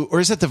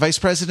 or is that the vice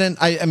president?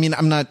 I mean,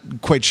 I'm not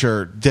quite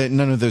sure.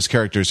 None of those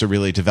characters are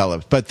really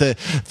developed. But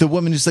the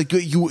woman who's like,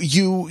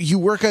 you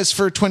work us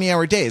for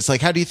 20-hour days.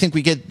 Like, how do you think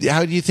we get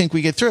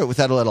through it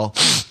without a little?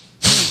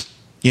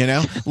 You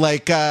know,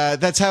 like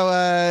that's how.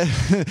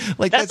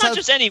 That's not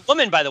just any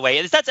woman, by the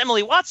way. That's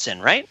Emily Watson,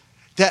 right?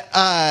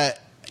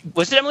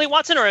 Was it Emily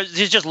Watson, or does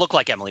it just look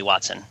like Emily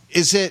Watson?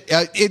 Is it?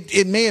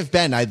 It may have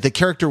been. The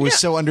character was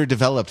so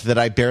underdeveloped that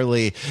I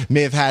barely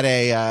may have had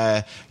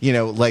a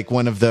like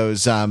one of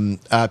those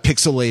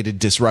pixelated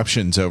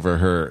disruptions over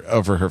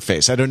her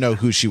face. I don't know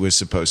who she was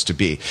supposed to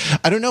be.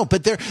 I don't know,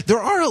 but there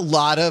are a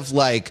lot of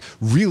like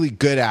really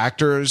good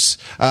actors,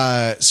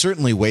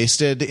 certainly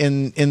wasted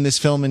in this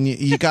film, and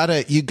you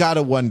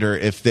gotta wonder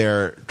if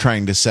they're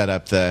trying to set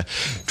up the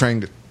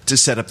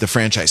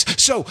franchise.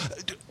 So,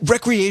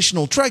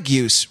 recreational drug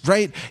use,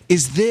 right?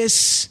 Is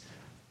this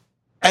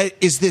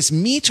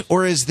meat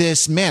or is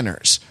this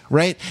manners,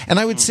 right? And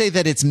I would say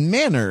that it's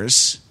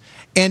manners,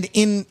 and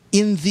in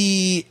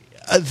the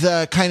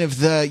the kind of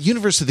the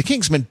universe of the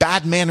Kingsman,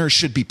 bad manners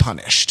should be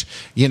punished.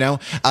 You know,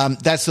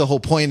 that's the whole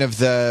point of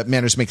the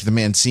manners make the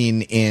man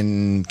scene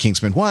in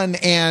Kingsman 1,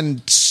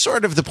 and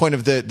sort of the point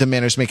of the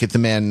manners make it the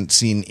man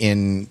scene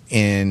in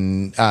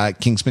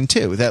Kingsman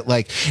 2. That,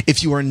 like,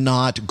 if you are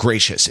not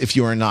gracious, if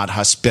you are not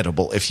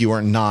hospitable, if you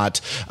are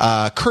not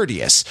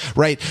courteous,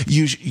 right,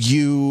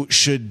 you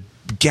should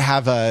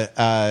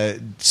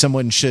have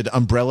someone should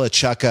umbrella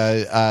chuck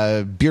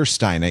a beer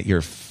stein at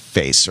your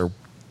face, or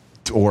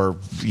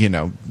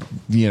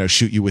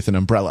shoot you with an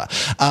umbrella.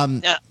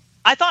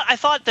 I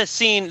thought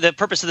the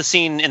purpose of the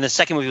scene in the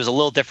second movie was a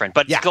little different,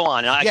 but go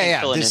on. I can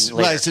fill it in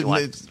later if you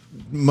want.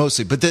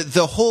 Mostly, but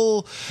the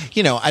whole,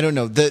 I don't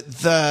know,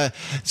 the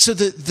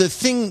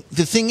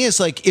thing is,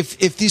 like,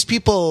 if these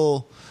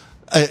people,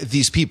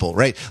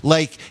 right,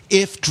 like,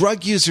 if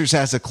drug users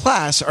as a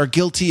class are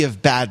guilty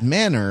of bad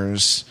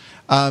manners,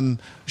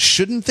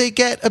 shouldn't they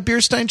get a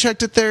beer stein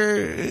chucked at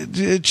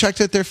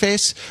their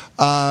face?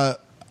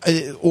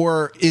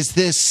 Or does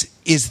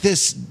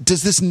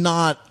this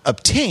not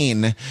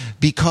obtain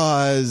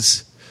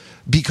because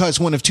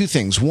one of two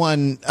things?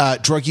 One,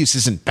 drug use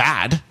isn't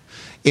bad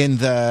in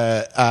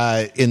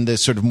the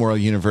sort of moral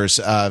universe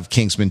of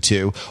Kingsman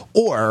 2,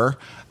 or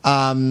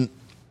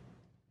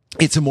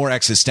it's a more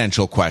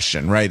existential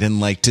question, right? And,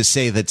 like, to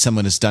say that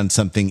someone has done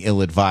something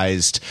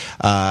ill-advised,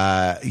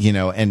 and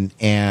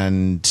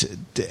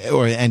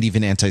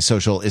even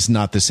antisocial is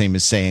not the same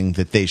as saying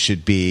that they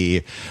should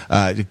be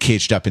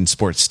caged up in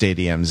sports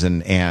stadiums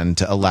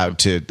and allowed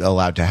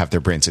to have their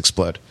brains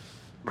explode.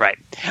 Right.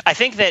 I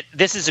think that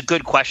this is a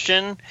good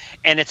question,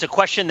 and it's a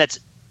question that's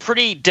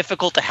pretty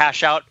difficult to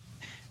hash out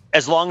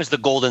as long as the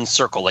golden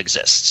circle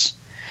exists.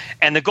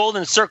 And the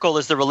golden circle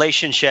is the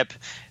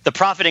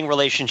profiting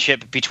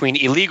relationship between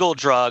illegal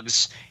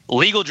drugs,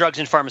 legal drugs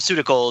and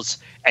pharmaceuticals,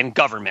 and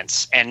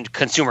governments and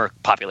consumer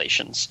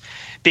populations.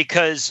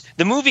 Because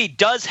the movie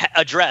does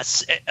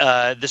address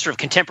the sort of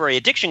contemporary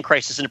addiction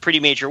crisis in a pretty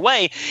major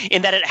way,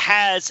 in that it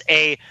has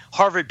a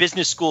Harvard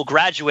Business School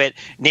graduate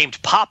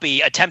named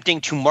Poppy attempting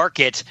to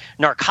market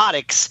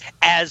narcotics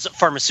as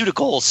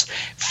pharmaceuticals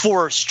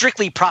for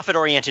strictly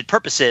profit-oriented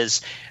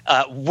purposes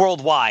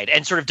worldwide,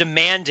 and sort of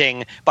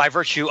demanding, by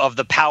virtue of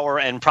the power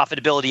and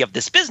profitability of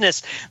this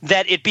business,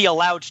 that it be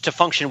allowed to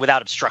function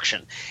without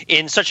obstruction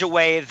in such a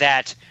way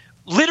that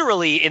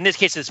literally, in this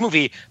case of this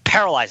movie,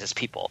 paralyzes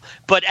people.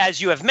 But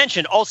as you have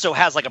mentioned, also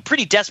has like a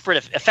pretty desperate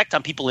effect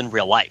on people in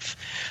real life.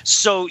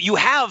 So you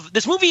have,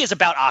 this movie is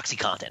about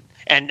OxyContin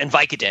and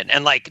Vicodin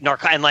and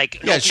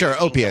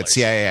opiates.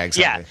 Yeah,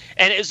 exactly. Yeah,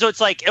 and so it's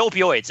like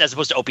opioids as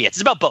opposed to opiates.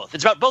 It's about both.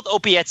 It's about both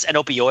opiates and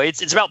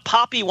opioids. It's about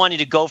Poppy wanting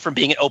to go from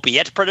being an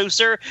opiate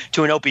producer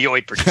to an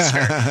opioid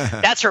producer.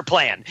 That's her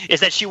plan,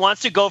 is that she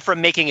wants to go from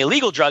making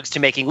illegal drugs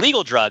to making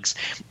legal drugs.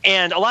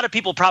 And a lot of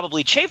people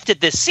probably chafed at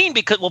this scene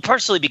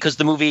partially because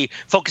the movie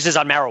focuses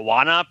on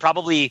marijuana,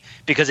 probably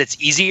because it's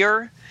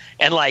easier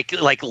and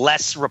like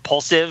less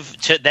repulsive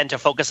than to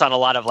focus on a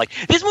lot of, like,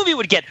 this movie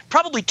would get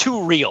probably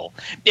too real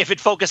if it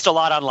focused a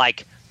lot on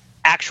like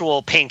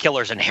actual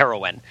painkillers and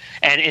heroin,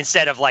 and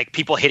instead of like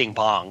people hitting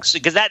bongs,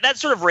 because that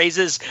sort of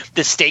raises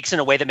the stakes in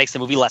a way that makes the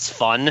movie less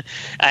fun,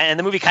 and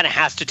the movie kind of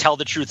has to tell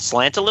the truth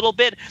slant a little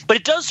bit. But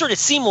it does sort of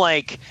seem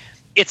like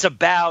it's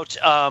about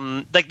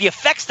like the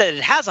effects that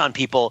it has on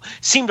people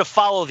seem to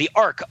follow the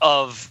arc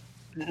of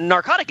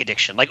narcotic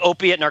addiction, like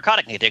opiate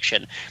narcotic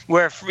addiction,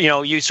 where,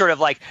 you sort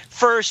of like,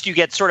 first you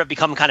get sort of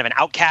become kind of an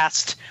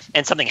outcast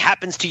and something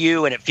happens to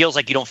you and it feels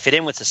like you don't fit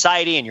in with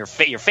society and your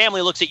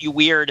family looks at you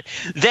weird.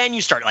 Then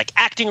you start like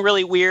acting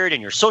really weird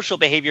and your social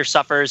behavior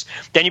suffers.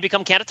 Then you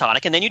become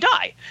catatonic and then you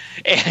die.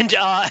 And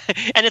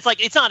it's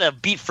like, it's not a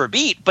beat for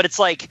beat, but it's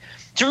like,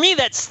 to me,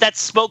 that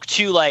spoke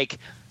to like,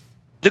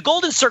 the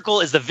Golden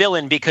Circle is the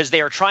villain because they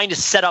are trying to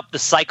set up the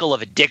cycle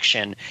of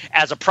addiction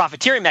as a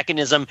profiteering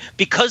mechanism,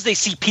 because they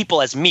see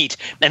people as meat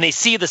and they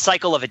see the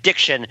cycle of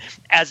addiction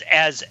as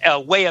a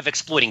way of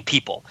exploiting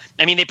people.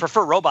 I mean, they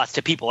prefer robots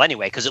to people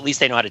anyway, because at least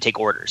they know how to take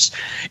orders,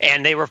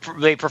 and they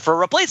prefer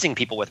replacing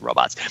people with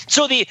robots.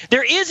 So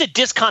there is a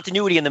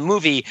discontinuity in the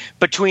movie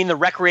between the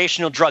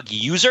recreational drug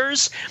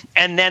users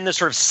and then the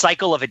sort of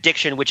cycle of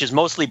addiction, which is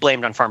mostly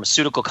blamed on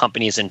pharmaceutical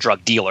companies and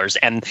drug dealers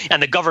and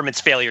the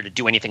government's failure to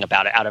do anything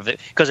about it out of it,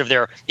 because of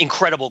their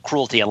incredible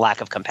cruelty and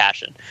lack of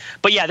compassion.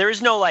 But yeah, there is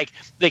no I'd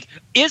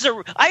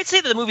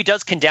say that the movie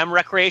does condemn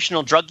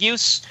recreational drug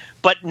use,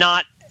 but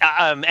not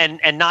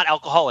and not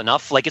alcohol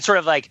enough. Like, it sort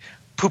of like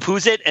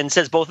poo-poos it and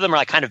says both of them are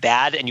like kind of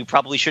bad and you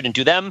probably shouldn't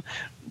do them,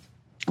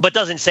 but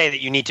doesn't say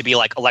that you need to be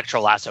like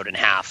electrolassoed in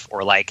half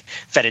or like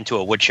fed into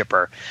a wood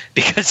chipper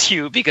because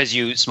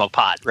you smoke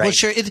pot, right? Well,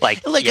 sure.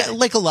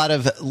 Like a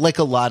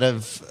lot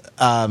of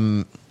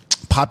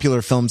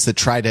popular films that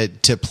try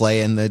to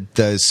play in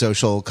the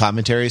social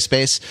commentary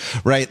space,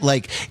 right?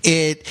 Like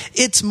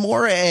it's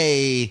more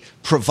a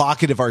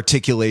provocative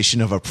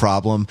articulation of a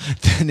problem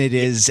than it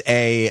is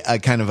a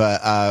kind of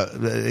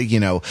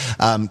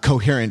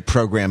coherent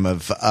program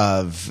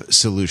of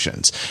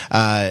solutions.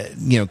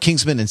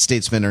 Kingsman and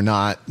Statesman are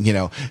not,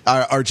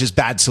 are just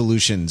bad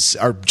solutions,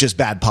 are just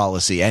bad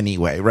policy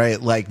anyway,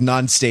 right? Like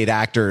non-state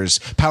actors,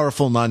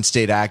 powerful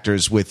non-state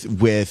actors with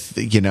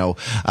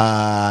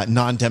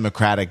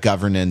non-democratic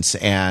governance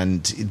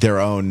and their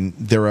own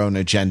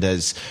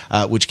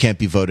agendas, which can't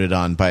be voted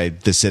on by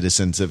the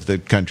citizens of the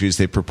countries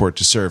they purport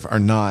to serve, are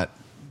not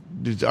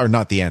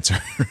the answer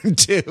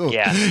to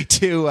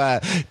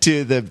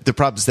the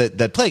problems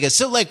that plague us.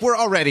 So like we're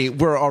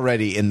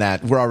already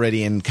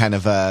in kind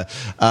of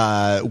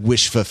a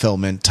wish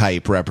fulfillment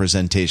type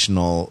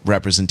representational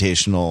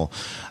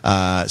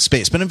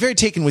space. But I'm very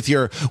taken with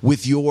your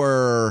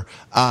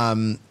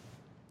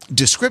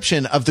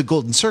description of the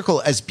Golden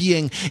Circle as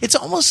being it's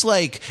almost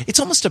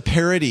a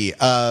parody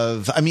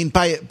of, I mean,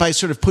 by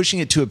sort of pushing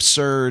it to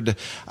absurd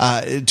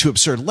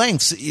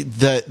lengths,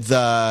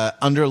 the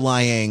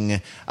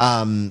underlying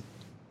kind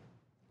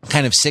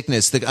of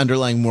sickness, the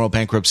underlying moral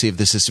bankruptcy of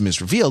the system is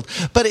revealed,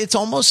 but it's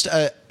almost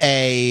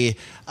a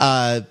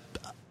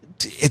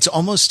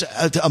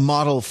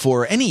model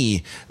for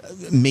any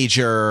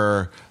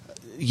major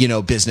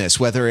business,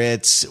 whether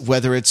it's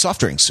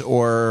soft drinks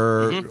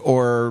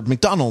or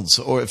McDonald's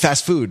or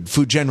fast food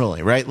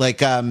generally, right? Like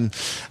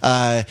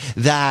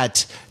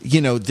that,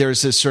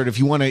 there's a sort of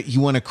you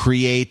want to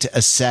create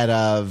a set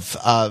of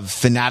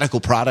fanatical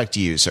product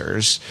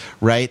users,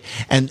 right?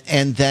 And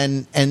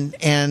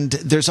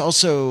there's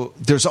also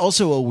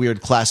a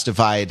weird class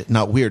divide.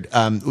 Not weird.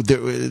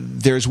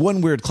 There's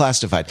one weird class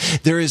divide.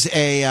 There is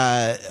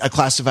a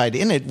class divide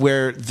in it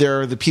where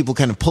there are the people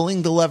kind of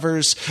pulling the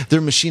levers.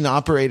 They're machine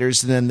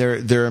operators. And then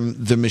they're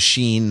the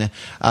machine,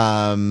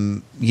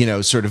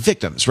 sort of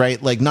victims,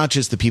 right? Like not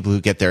just the people who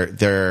get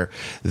their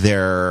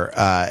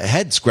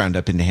heads ground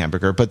up into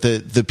hamburger, but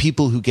the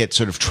people who get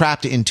sort of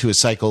trapped into a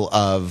cycle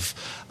of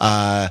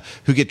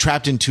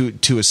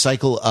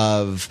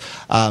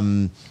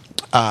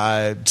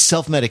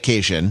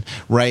self-medication,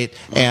 right,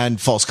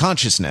 and false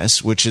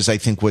consciousness, which is, I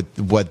think,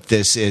 what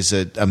this is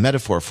a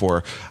metaphor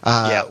for.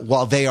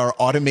 While they are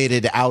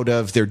automated out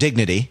of their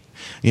dignity.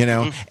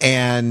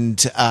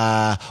 And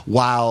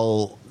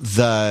while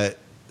the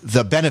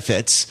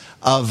benefits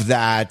of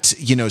that,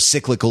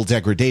 cyclical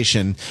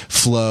degradation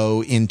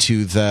flow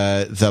into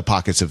the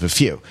pockets of a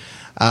few.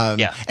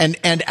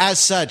 And as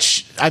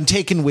such, I'm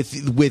taken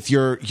with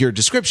your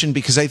description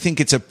because I think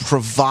it's a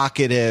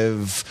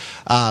provocative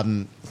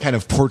kind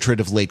of portrait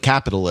of late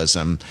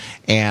capitalism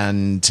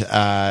and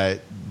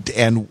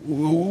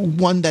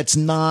one that's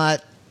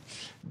not.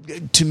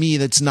 To me,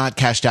 that's not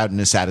cashed out in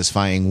a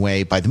satisfying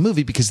way by the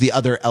movie because the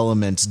other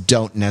elements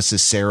don't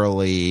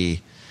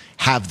necessarily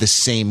have the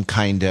same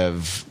kind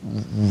of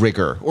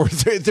rigor, or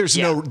there's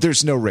no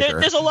rigor.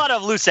 There's a lot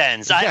of loose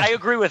ends. I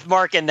agree with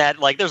Mark in that,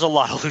 like, there's a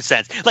lot of loose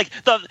ends. Like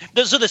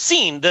the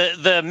scene,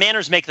 the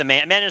manners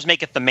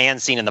maketh the man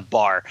scene in the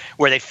bar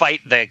where they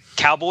fight the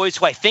cowboys,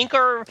 who I think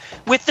are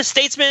with the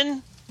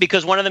statesmen.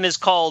 Because one of them is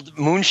called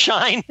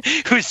Moonshine,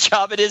 whose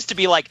job it is to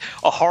be like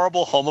a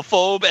horrible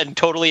homophobe and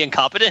totally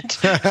incompetent.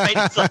 Right?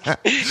 It's like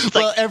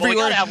we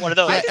gotta have one of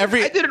those.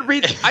 I didn't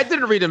read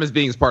him as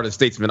being part of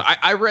Statesman.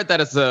 I read that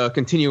as a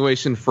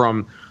continuation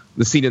from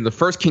the scene in the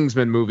first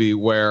Kingsman movie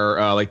where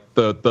like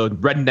the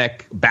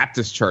redneck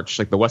Baptist church,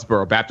 like the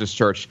Westboro Baptist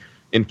Church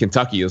in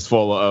Kentucky, is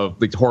full of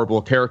like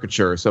horrible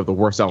caricatures of the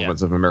worst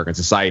elements of American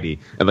society,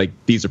 and like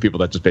these are people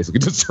that just basically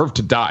deserve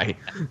to die.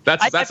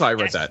 That's how I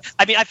read that.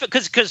 I mean,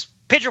 because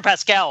Pedro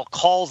Pascal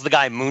calls the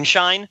guy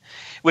Moonshine,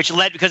 which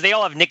led because they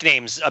all have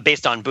nicknames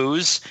based on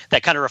booze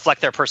that kind of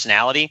reflect their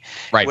personality.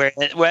 Right.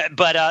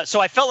 So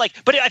I felt like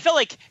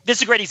this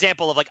is a great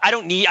example of like I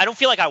don't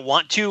feel like I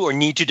want to or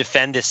need to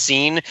defend this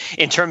scene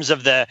in terms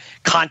of the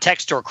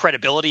context or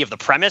credibility of the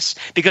premise,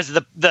 because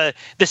the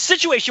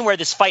situation where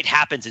this fight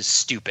happens is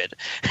stupid,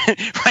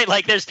 right?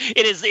 Like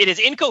it is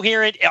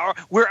incoherent.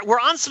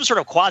 We're on some sort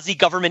of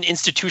quasi-government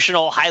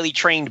institutional highly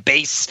trained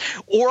base,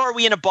 or are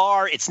we in a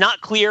bar? It's not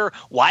clear.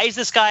 Why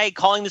is this guy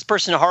calling this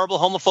person a horrible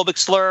homophobic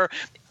slur?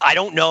 I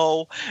don't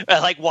know.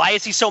 Like, why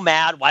is he so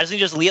mad? Why doesn't he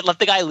just let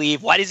the guy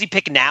leave? Why does he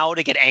pick now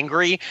to get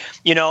angry?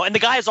 And the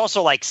guy is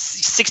also like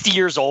 60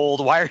 years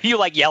old. Why are you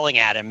like yelling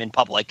at him in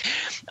public?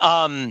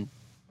 And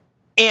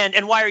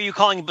why are you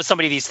calling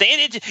somebody these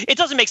things? It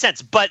doesn't make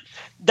sense. But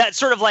that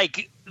sort of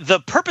like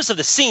the purpose of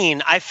the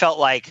scene, I felt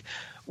like,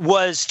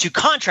 was to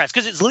contrast,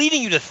 because it's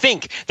leading you to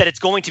think that it's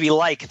going to be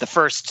like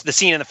the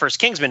scene in the first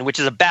Kingsman, which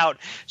is about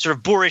sort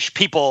of boorish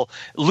people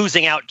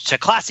losing out to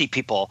classy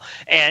people,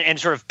 and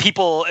sort of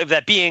people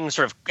that being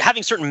sort of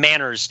having certain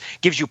manners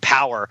gives you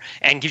power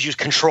and gives you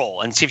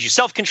control and gives you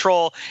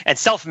self-control and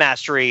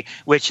self-mastery,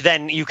 which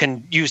then you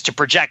can use to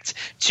project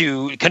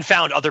to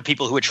confound other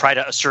people who would try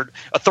to assert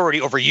authority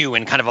over you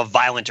in kind of a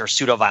violent or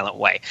pseudo-violent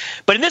way.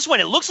 But in this one,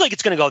 it looks like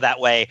it's going to go that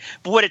way.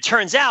 But what it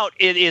turns out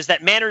is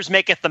that manners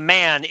maketh the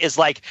man is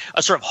like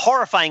a sort of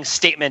horrifying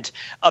statement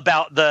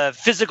about the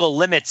physical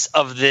limits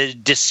of the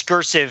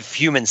discursive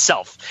human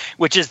self,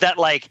 which is that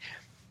like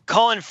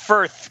Colin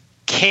Firth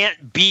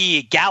can't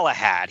be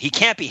Galahad. He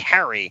can't be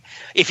Harry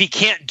if he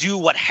can't do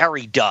what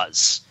Harry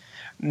does.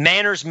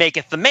 Manners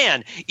maketh the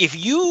man. If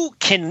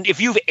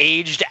you've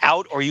aged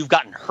out or you've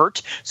gotten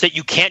hurt so that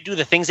you can't do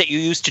the things that you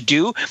used to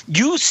do,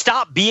 you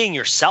stop being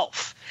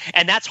yourself.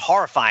 And that's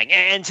horrifying.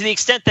 And to the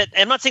extent that,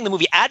 I'm not saying the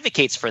movie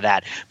advocates for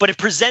that, but it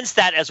presents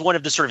that as one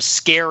of the sort of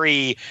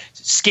scary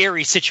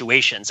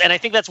situations. And I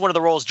think that's one of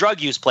the roles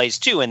drug use plays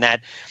too, in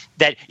that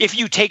if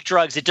you take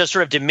drugs, it does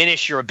sort of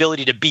diminish your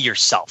ability to be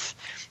yourself.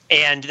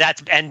 And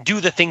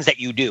do the things that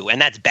you do, and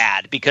that's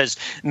bad, because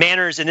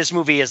manners in this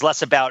movie is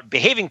less about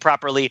behaving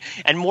properly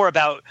and more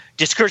about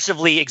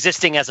discursively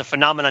existing as a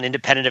phenomenon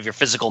independent of your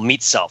physical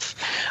meat self,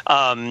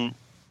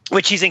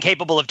 which he's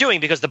incapable of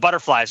doing because the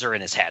butterflies are in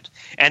his head,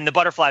 and the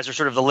butterflies are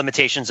sort of the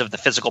limitations of the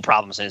physical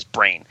problems in his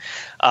brain.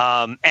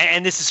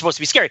 And this is supposed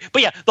to be scary,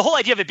 but yeah, the whole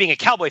idea of it being a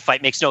cowboy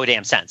fight makes no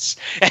damn sense.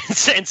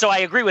 And so I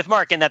agree with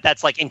Mark in that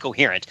that's like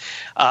incoherent.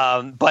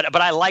 But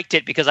I liked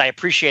it because I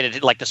appreciated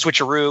it, like the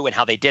switcheroo and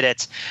how they did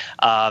it,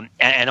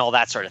 and all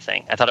that sort of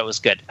thing. I thought it was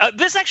good.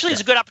 This actually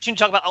is a good opportunity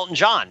to talk about Elton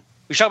John.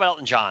 We should talk about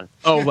Elton John.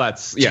 Oh,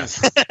 let's.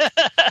 Yes.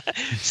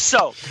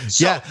 So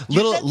yeah,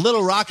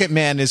 Little Rocket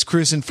Man is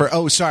cruising for.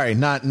 Oh, sorry,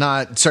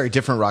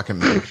 different Rocket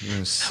Man.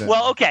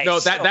 Well, okay.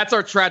 No, that's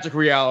our tragic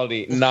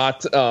reality,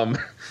 not the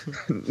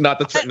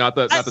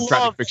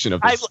tragic fiction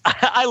of this.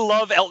 I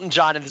love Elton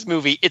John in this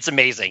movie. It's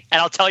amazing,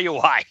 and I'll tell you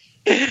why.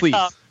 Please.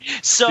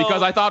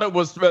 Because I thought it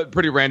was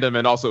pretty random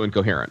and also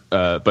incoherent.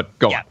 But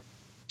go on.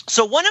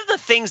 So one of the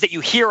things that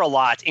you hear a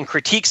lot in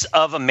critiques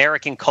of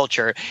American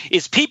culture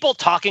is people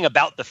talking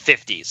about the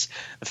 50s.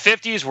 The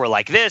 50s were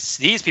like this.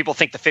 These people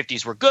think the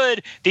 50s were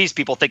good. These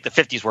people think the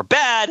 50s were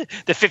bad.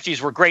 The 50s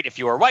were great if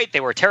you were white.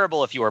 They were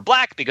terrible if you were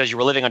black because you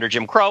were living under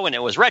Jim Crow and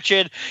it was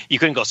wretched. You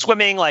couldn't go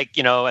swimming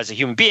as a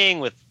human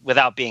being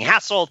without being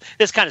hassled,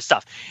 this kind of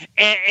stuff.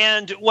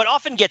 And what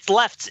often gets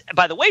left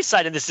by the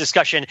wayside in this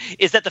discussion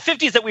is that the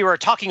 50s that we were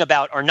talking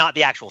about are not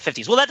the actual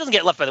 50s. Well, that doesn't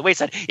get left by the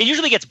wayside. It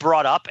usually gets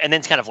brought up and then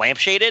it's kind of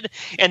lampshaded,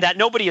 and that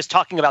nobody is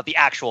talking about the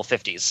actual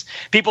 50s.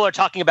 People are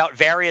talking about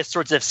various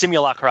sorts of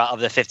simulacra of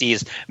the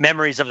 50s,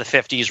 memories of the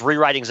 50s,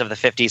 rewritings of the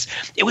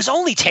 50s. It was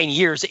only 10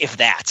 years, if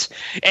that.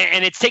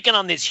 And it's taken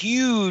on this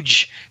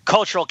huge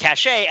cultural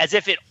cachet as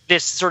if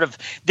this sort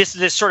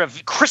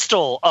of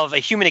crystal of a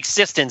human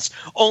existence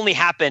only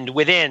happened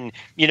within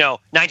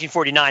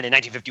 1949 and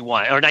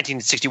 1951 or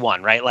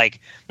 1961, right? Or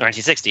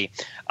 1960.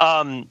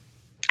 And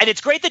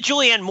it's great that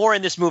Julianne Moore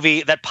in this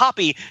movie, that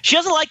Poppy, she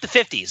doesn't like the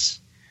 50s.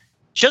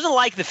 She doesn't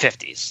like the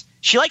 50s.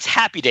 She likes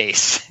Happy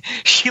Days.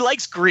 She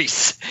likes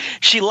Grease.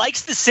 She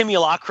likes the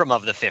simulacrum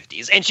of the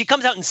 50s. And she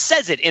comes out and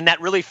says it in that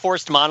really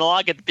forced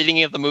monologue at the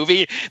beginning of the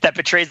movie that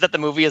betrays that the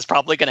movie is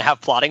probably going to have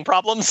plotting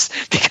problems,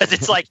 because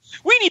it's like,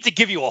 we need to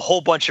give you a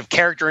whole bunch of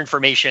character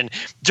information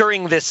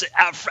during this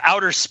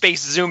outer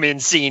space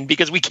zoom-in scene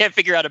because we can't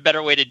figure out a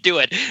better way to do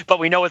it, but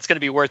we know it's going to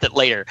be worth it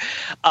later.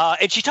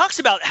 And she talks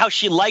about how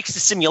she likes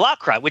the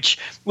simulacra, which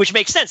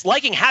makes sense.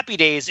 Liking Happy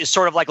Days is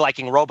sort of like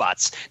liking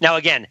robots. Now,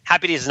 again,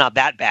 Happy Days is not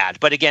that bad,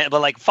 but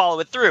follow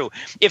it through.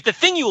 If the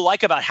thing you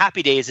like about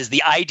Happy Days is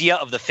the idea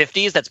of the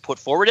 50s that's put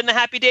forward in the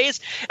Happy Days,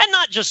 and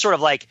not just sort of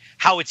like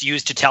how it's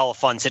used to tell a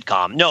fun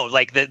sitcom. No,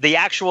 like the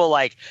actual,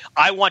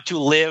 I want to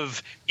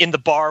live in the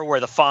bar where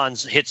the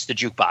Fonz hits the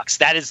jukebox.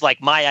 That is like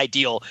my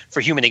ideal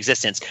for human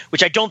existence,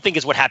 which I don't think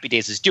is what Happy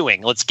Days is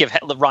doing. Let's give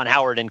Ron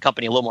Howard and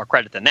company a little more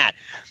credit than that.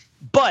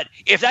 But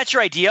if that's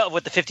your idea of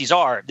what the 50s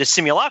are, this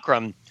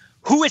simulacrum,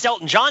 who is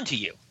Elton John to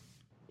you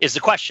is the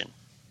question,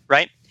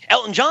 right?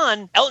 Elton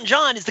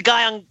John is the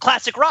guy on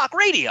classic rock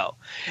radio.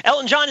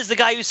 Elton John is the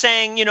guy who's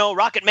sang,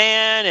 Rocket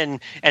Man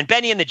and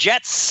Benny and the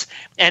Jets.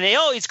 And,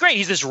 he's great.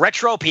 He's this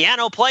retro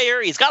piano player.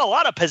 He's got a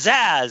lot of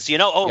pizzazz,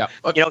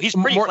 he's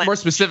pretty more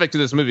specific to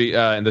this movie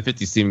in the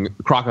 50s theme,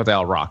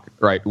 Crocodile Rock,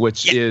 right?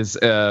 Which is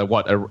a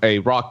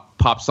rock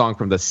pop song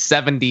from the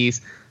 70s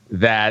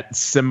that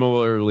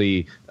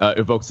similarly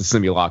evokes the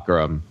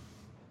simulacrum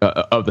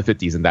of the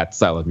 50s in that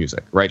style of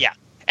music, right? Yeah.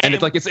 And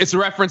it's like it's a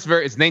reference,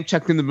 it's name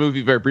checked in the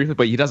movie very briefly,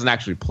 but he doesn't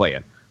actually play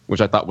it, which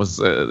I thought was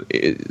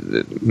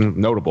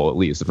notable, at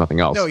least, if nothing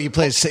else. No, he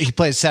plays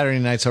Saturday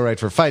Night's All Right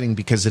for Fighting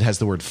because it has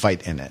the word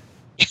fight in it.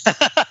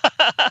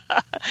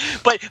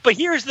 But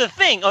here's the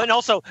thing, and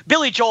also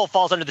Billy Joel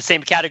falls under the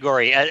same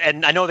category,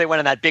 and I know they went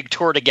on that big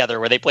tour together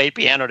where they played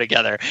piano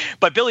together,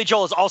 but Billy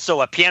Joel is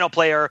also a piano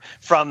player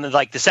from the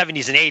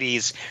 70s and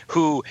 80s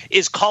who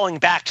is calling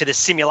back to the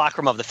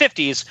simulacrum of the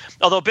 50s,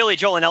 although Billy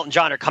Joel and Elton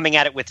John are coming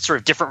at it with sort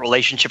of different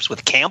relationships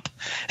with camp.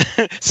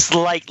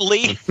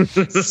 slightly.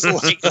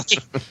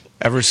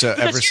 Ever so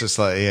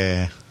slightly,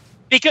 yeah.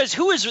 Because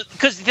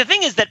the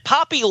thing is that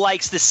Poppy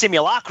likes the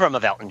simulacrum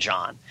of Elton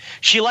John.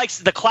 She likes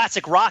the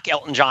classic rock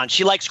Elton John.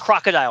 She likes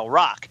Crocodile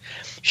Rock.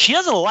 She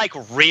doesn't like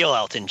real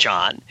Elton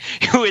John,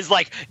 who is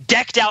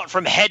decked out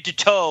from head to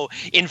toe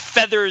in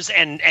feathers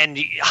and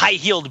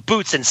high-heeled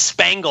boots and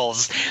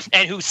spangles,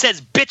 and who says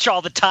bitch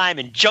all the time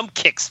and jump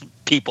kicks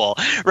people,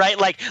 right?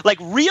 Like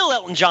real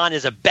Elton John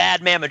is a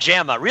bad mamma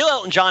jamma. Real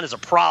Elton John is a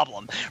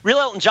problem. Real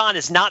Elton John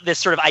is not this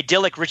sort of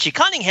idyllic Richie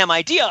Cunningham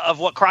idea of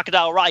what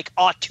Crocodile Reich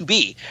ought to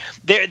be.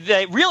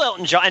 The real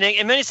Elton John,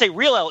 and when I say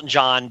real Elton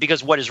John,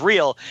 because what is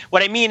real,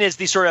 what I mean is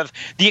the sort of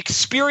the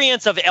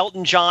experience of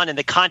Elton John in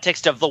the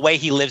context of the way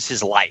he lives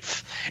his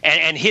life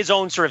and his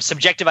own sort of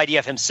subjective idea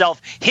of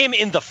himself, him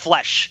in the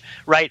flesh,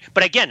 right?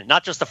 But again,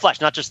 not just the flesh,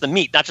 not just the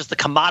meat, not just the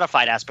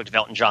commodified aspect of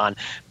Elton John,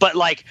 but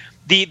like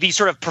the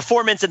sort of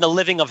performance and the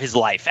living of his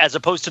life, as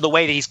opposed to the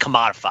way that he's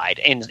commodified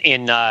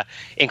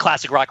in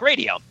classic rock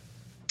radio.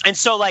 And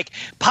so, like,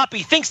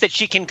 Poppy thinks that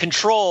she can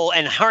control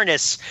and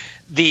harness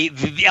the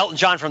Elton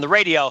John from the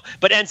radio,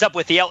 but ends up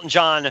with the Elton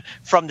John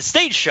from the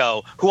stage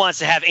show who wants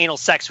to have anal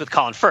sex with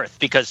Colin Firth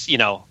because, you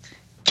know,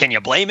 can you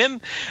blame him?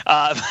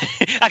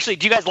 Actually,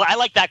 do you guys? I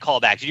like that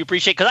callback. Did you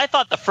appreciate? Because I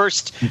thought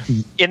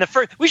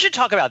we should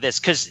talk about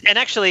this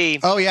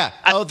Oh yeah.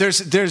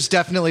 There's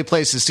definitely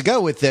places to go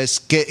with this,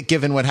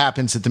 given what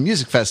happens at the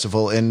music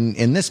festival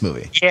in this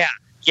movie. Yeah.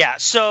 Yeah,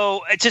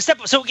 so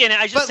again,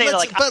 I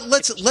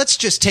just let's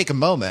just take a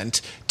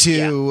moment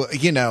to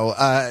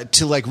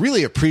to like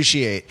really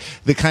appreciate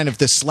the kind of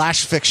the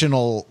slash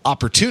fictional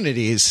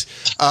opportunities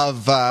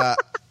of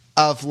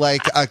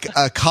like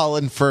a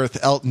Colin Firth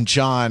Elton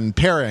John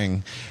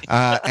pairing,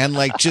 and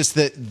like just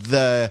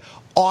the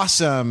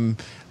awesome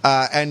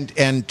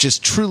and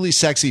just truly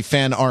sexy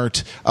fan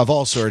art of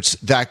all sorts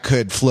that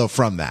could flow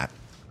from that.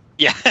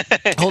 Yeah.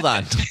 Hold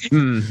on.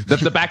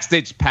 The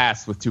backstage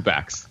pass with two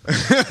backs.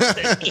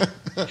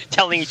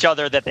 Telling each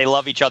other that they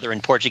love each other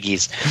in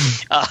Portuguese.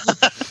 Oh,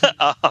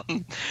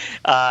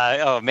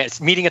 man, it's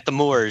meeting at the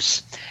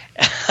Moors.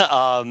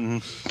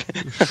 But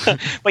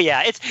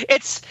yeah,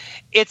 it's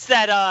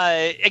that,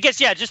 I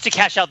guess, yeah, just to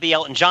cash out the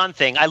Elton John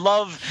thing. I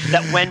love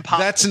that when Pop...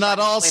 That's not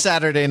all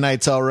Saturday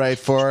Night's All Right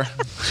for.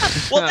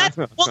 Well,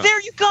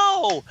 there you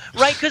go.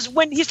 Right? Because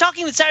when he's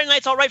talking that Saturday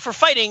Night's All Right for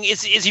fighting,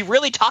 is he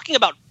really talking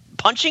about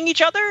punching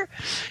each other?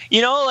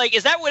 You know, like,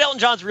 is that what Elton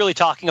John's really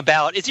talking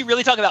about? Is he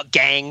really talking about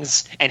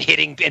gangs and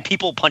hitting and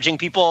people punching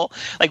people?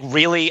 Like,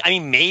 really? I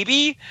mean,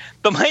 maybe.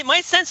 But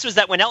my sense was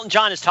that when Elton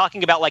John is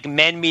talking about like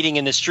men meeting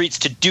in the streets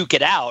to duke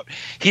it out,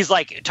 he's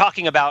like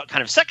talking about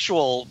kind of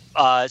sexual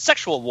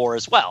war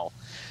as well.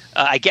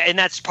 I get, and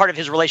that's part of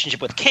his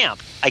relationship with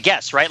camp, I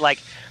guess, right? Like,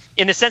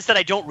 in the sense that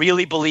I don't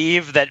really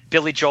believe that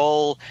Billy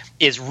Joel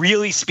is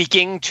really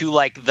speaking to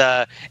like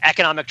the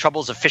economic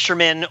troubles of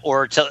fishermen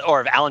or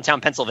of Allentown,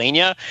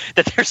 Pennsylvania,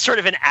 that there's sort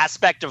of an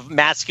aspect of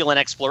masculine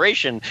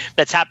exploration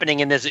that's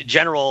happening in this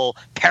general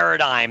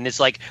paradigm, this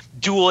like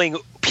dueling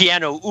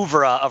piano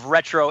oeuvre of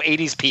retro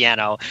 80s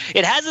piano.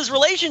 It has this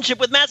relationship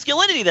with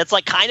masculinity that's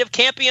like kind of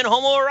campy and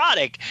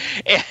homoerotic.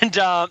 And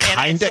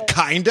kind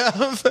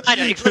of? I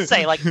know, let's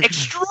say like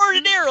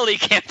extraordinarily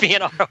campy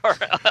and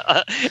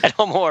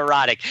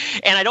homoerotic.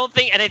 And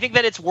I think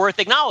that it's worth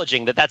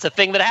acknowledging that that's a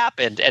thing that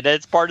happened and that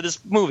it's part of this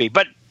movie.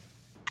 But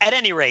at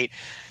any rate,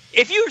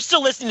 if you're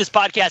still listening to this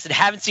podcast and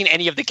haven't seen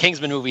any of the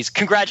Kingsman movies,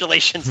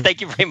 congratulations. Thank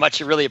you very much.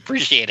 I really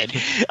appreciate it.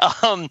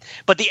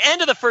 But the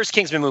end of the first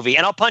Kingsman movie,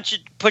 and I'll push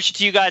it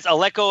to you guys. I'll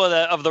let go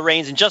of the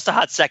reins in just a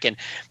hot second.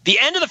 The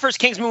end of the first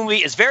Kingsman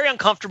movie is very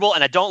uncomfortable,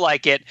 and I don't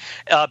like it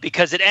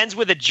because it ends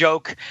with a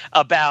joke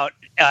about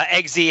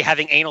Eggsy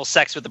having anal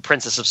sex with the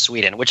Princess of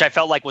Sweden, which I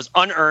felt like was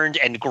unearned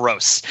and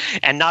gross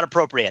and not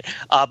appropriate.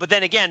 But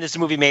then again, this is a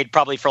movie made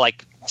probably for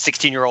like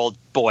 16-year-old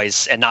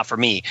boys and not for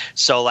me.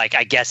 So like,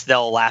 I guess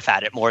they'll laugh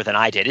at it more than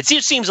I did. It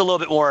just seems a little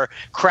bit more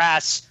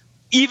crass,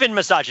 even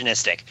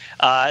misogynistic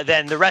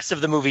than the rest of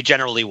the movie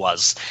generally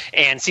was,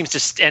 and seems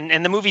to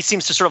and the movie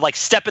seems to sort of like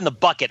step in the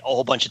bucket a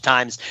whole bunch of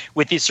times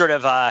with these sort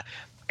of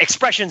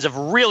expressions of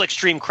real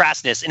extreme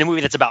crassness in a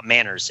movie that's about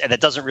manners and that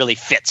doesn't really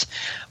fit.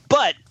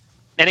 But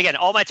and again,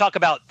 all my talk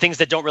about things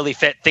that don't really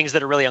fit, things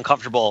that are really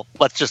uncomfortable,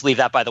 let's just leave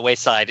that by the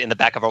wayside in the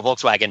back of our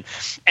Volkswagen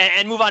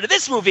and move on to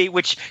this movie,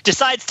 which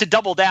decides to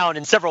double down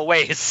in several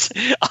ways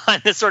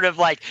on this sort of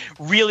like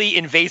really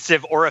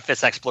invasive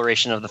orifice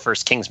exploration of the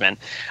first Kingsman.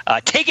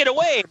 Take it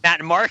away,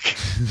 Matt and Mark.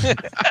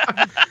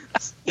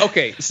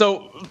 Okay,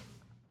 so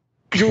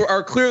you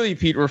are clearly,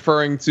 Pete,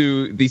 referring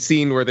to the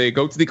scene where they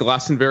go to the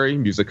Glastonbury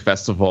Music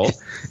Festival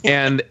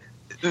and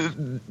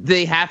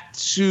they have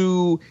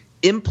to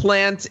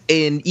implant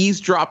an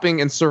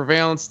eavesdropping and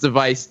surveillance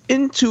device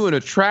into an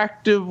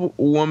attractive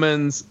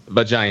woman's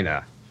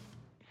vagina.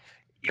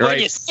 When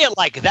you say it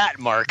like that,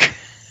 Mark.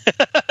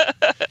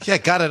 Yeah,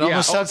 God, it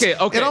almost sounds.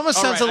 Okay. It almost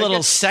sounds a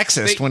little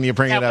sexist when you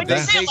bring it up. When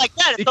you say it like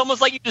that, it's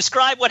almost like you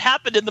describe what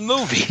happened in the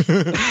movie.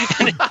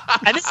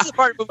 and this is the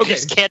part of the movie I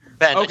just can't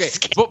defend. Okay,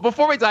 but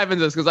before we dive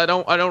into this, because I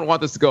don't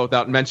want this to go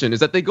without mention,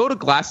 is that they go to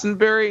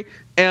Glastonbury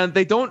and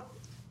they don't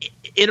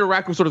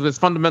interact with sort of this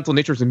fundamental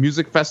nature as a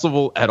music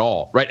festival at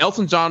all, right?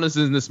 Elton John is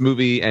in this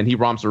movie and he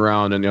romps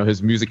around, and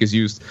his music is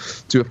used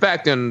to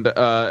effect and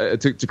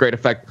to great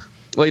effect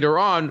later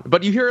on.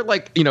 But you hear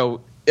like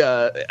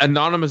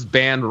anonymous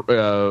band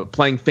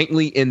playing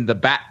faintly in the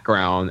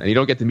background, and you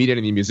don't get to meet any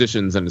of the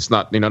musicians, and it's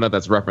not none of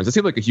that's referenced. It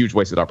seemed like a huge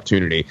wasted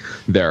opportunity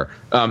there.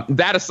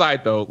 That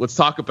aside, though, let's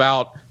talk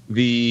about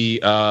the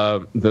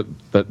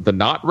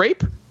not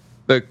rape,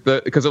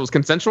 because it was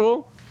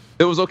consensual.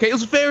 It was okay. It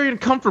was very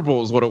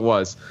uncomfortable, is what it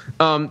was,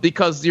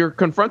 because you're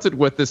confronted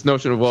with this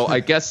notion of, well, I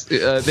guess they.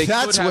 That's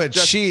could have what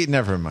she.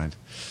 Never mind.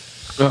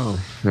 Oh,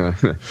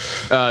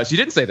 she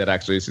didn't say that,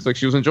 actually. It seems like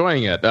she was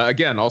enjoying it.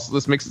 Again, also,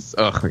 this makes it...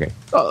 okay.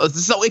 Oh, this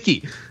is so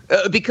icky.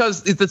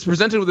 Because it's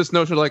presented with this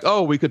notion of like,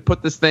 oh, we could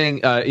put this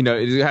thing,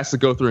 it has to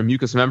go through a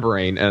mucous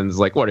membrane. And it's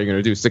like, what are you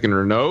going to do? Stick it in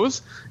her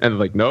nose? And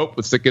like, nope,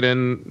 let's stick it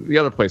in the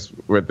other place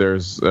where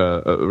there's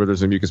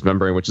a mucous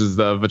membrane, which is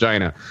the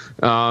vagina.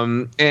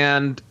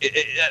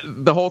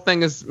 The whole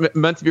thing is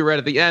meant to be read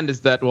at the end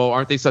is that, well,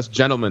 aren't they such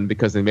gentlemen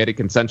because they made it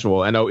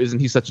consensual? And oh, isn't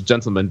he such a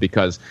gentleman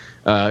because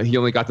he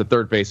only got to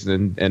third base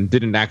and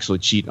didn't actually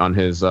cheat on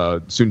his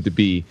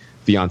soon-to-be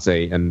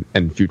fiance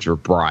and future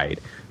bride.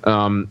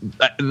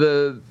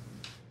 To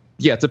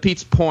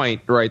Pete's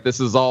point, right? This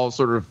is all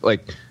sort of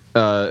like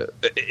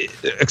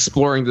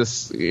exploring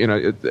this,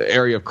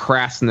 area of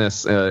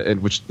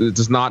crassness, which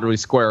does not really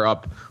square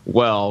up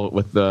well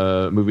with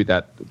the movie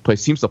that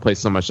seems to place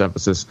so much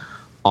emphasis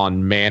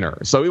on manner.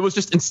 So it was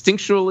just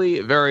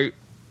instinctually very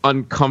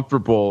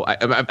uncomfortable.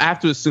 I have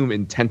to assume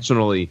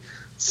intentionally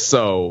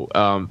so,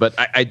 but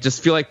I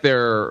just feel like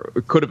there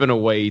could have been a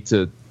way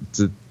to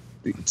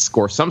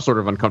score some sort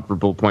of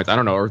uncomfortable points. I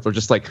don't know, or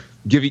just like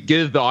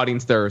give the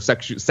audience their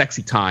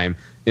sexy time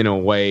in a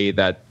way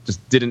that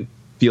just didn't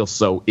feel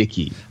so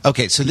icky.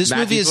 Okay, so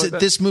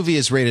this movie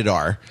is rated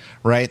R,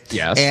 right?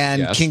 Yes.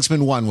 And yes.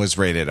 Kingsman 1 was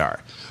rated R,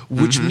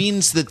 which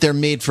means that they're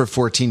made for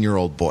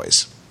 14-year-old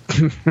boys.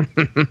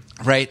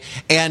 Right,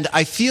 and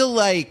I feel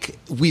like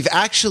we've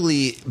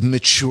actually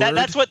matured.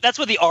 That's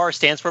what the R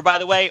stands for, by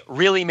the way.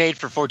 Really made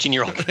for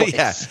 14-year-old boys.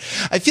 Yeah,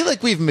 I feel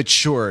like we've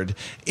matured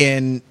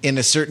in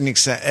a certain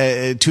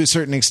extent, to a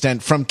certain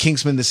extent, from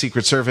Kingsman: The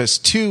Secret Service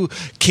to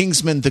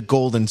Kingsman: The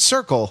Golden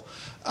Circle.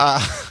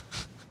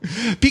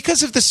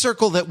 Because of the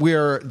circle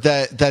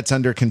that's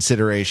under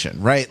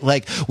consideration, right?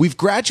 Like we've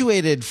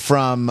graduated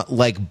from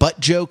like butt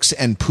jokes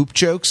and poop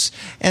jokes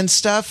and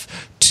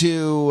stuff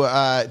to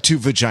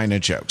vagina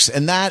jokes,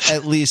 and that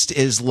at least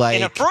is like,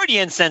 in a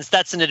Freudian sense,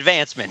 that's an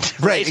advancement,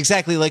 right?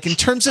 Exactly. Like in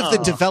terms of the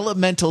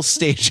developmental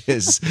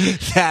stages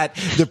that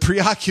the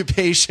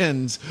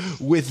preoccupations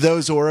with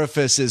those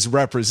orifices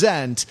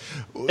represent.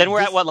 Then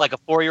we're at what, like a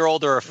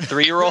 4-year-old or a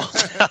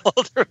 3-year-old? How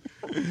old are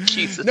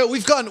Jesus. No,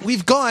 we've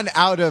gone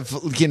out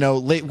of,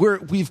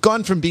 we've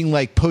gone from being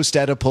like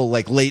post-Oedipal,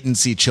 like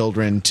latency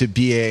children to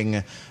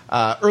being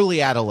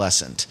early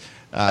adolescent.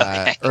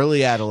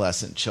 Early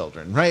adolescent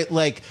children, right?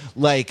 Like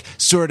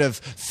sort of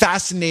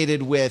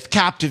fascinated with,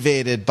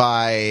 captivated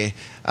by,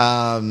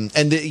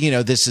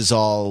 this is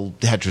all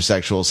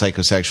heterosexual,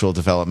 psychosexual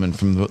development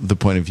from the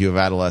point of view of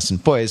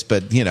adolescent boys.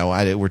 But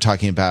we're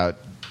talking about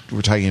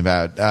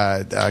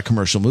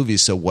commercial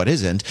movies, so what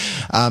isn't?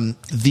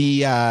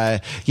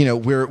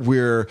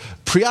 We're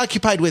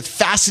preoccupied with,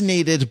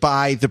 fascinated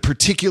by the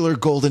particular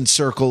golden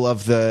circle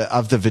of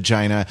the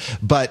vagina,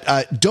 but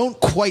don't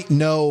quite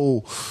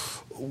know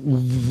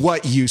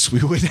what use we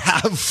would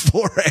have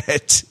for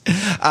it.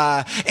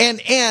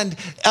 And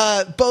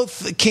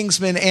both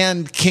Kingsman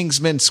and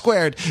Kingsman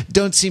Squared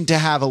don't seem to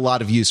have a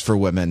lot of use for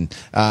women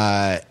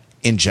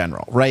in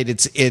general, right?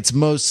 It's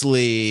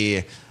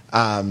mostly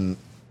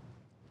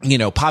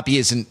Poppy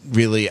isn't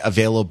really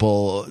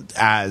available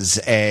as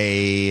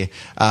I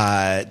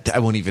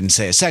won't even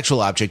say a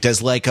sexual object,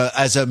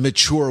 as a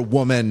mature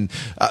woman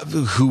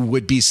who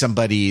would be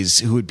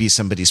somebody's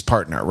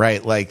partner,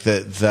 right? Like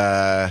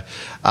her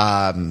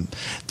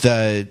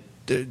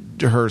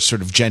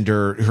sort of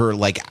gender, her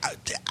like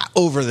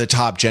over the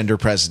top gender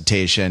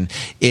presentation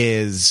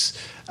is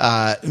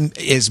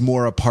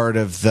more a part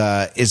of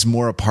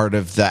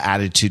the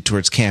attitude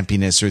towards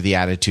campiness or the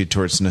attitude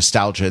towards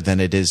nostalgia than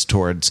it is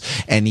towards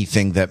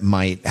anything that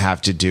might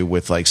have to do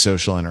with like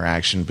social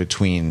interaction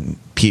between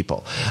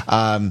people.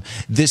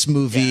 This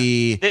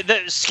movie,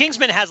 the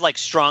Kingsman has like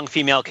strong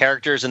female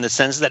characters in the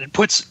sense that it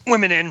puts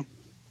women in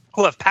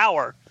who have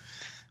power,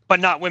 but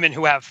not women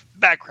who have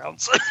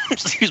backgrounds.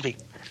 Excuse me.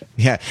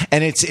 Yeah,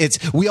 and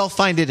it's we all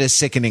find it as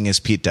sickening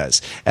as Pete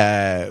does.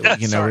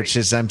 Which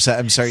is I'm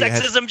sorry.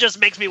 Sexism just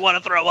makes me want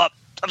to throw up.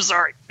 I'm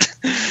sorry.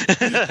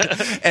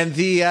 And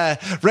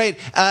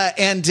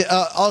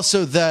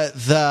also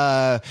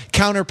the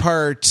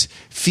counterpart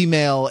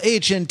female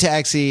agent to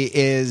Axie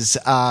is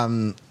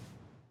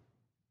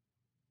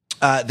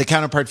the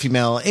counterpart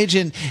female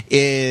agent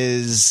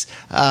is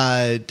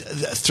blown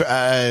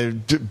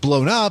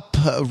up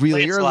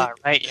really Lancelot,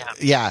 early. Right?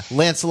 Yeah,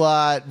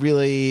 Lancelot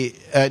really.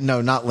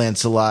 No, not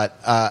Lancelot.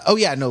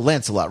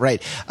 Lancelot.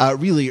 Right.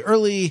 Really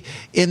early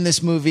in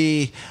this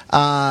movie,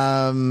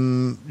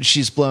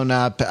 she's blown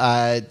up.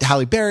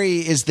 Halle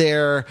Berry is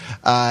there,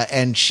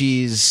 and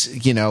she's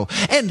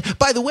And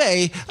by the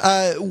way,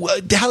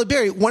 Halle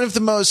Berry, one of the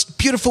most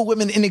beautiful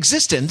women in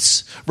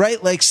existence,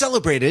 right? Like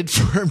celebrated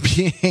for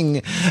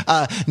being.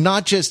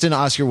 Not just an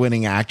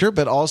Oscar-winning actor,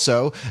 but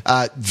also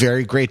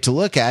very great to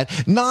look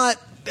at. Not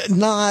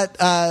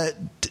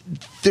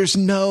there's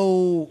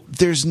no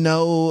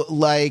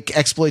like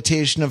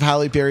exploitation of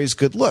Halle Berry's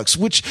good looks,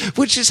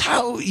 which is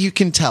how you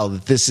can tell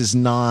that this is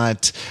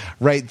not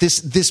right.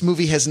 This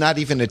movie has not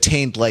even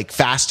attained like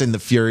Fast and the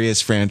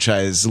Furious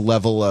franchise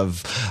level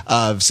of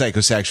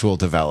psychosexual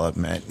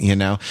development, you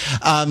know.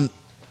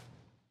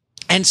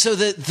 And so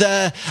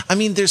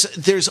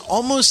there's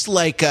almost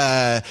like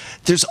a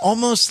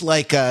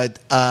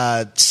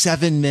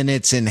 7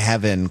 minutes in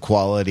heaven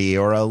quality,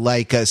 or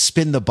a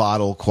spin the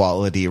bottle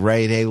quality,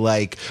 right? A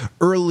like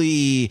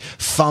early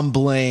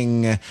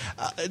fumbling,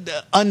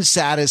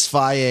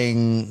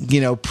 unsatisfying, you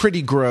know,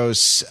 pretty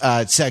gross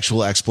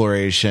sexual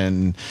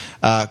exploration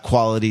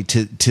quality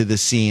to the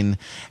scene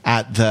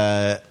at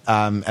the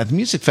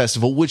music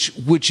festival,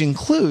 which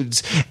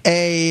includes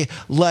a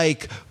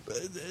like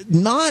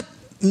not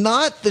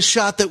the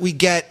shot that we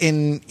get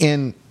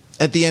in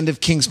at the end of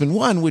Kingsman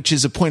 1, which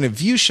is a point of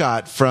view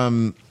shot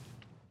from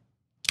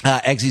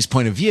Eggsy's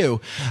point of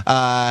view,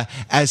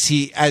 as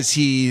he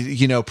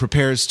you know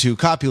prepares to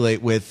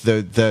copulate with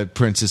the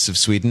Princess of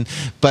Sweden,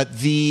 but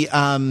the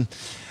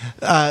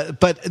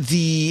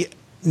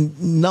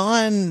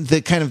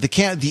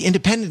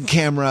independent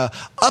camera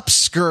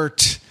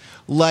upskirt,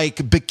 like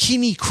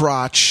bikini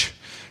crotch,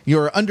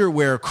 your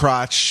underwear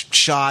crotch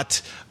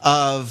shot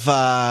of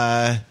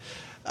the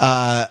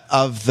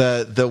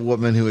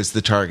woman who is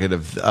the target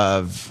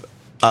of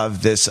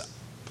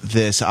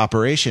this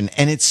operation,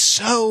 and it's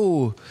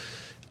so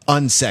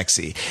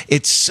unsexy.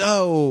 It's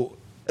so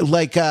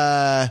like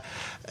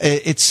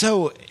it's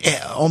so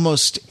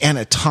almost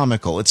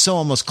anatomical. It's so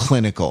almost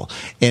clinical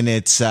in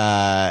its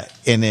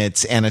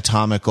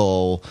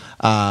anatomical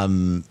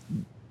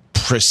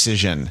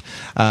precision.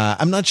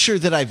 I'm not sure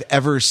that I've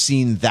ever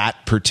seen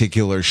that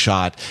particular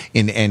shot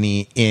in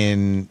any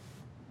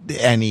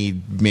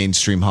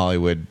mainstream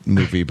Hollywood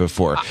movie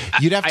before.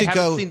 You'd have to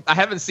go. I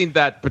haven't seen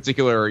that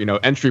particular, you know,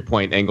 entry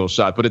point angle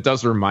shot, but it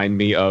does remind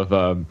me of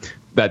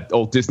that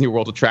old Disney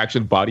World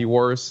attraction, Body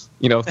Wars.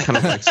 You know, kind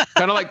of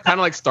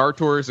like Star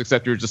Tours,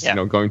 except you're just you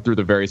know going through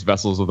the various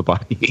vessels of the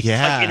body.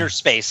 Yeah, like inner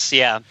space.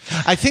 Yeah,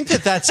 I think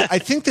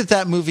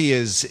that movie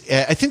is.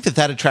 I think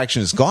that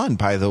attraction is gone.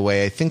 By the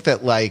way, I think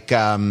that like.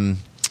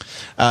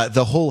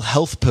 The whole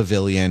health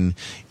pavilion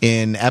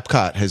in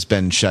Epcot has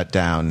been shut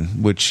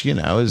down, which you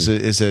know is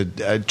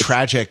a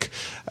tragic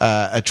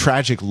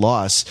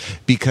loss,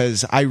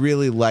 because I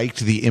really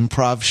liked the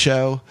improv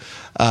show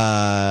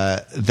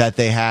that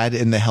they had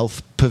in the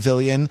health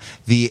pavilion,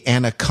 the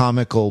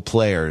Anatomical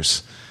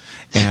Players,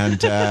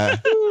 and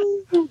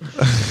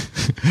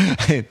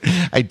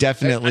I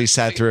definitely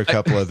sat through a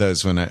couple of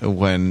those when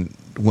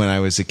I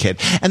was a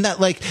kid, and that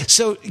like,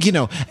 so, you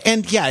know,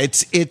 and yeah,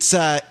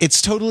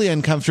 it's totally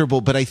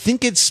uncomfortable, but I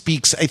think it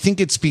speaks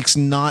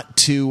not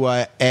to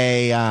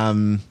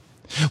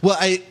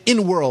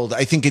in World,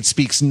 I think it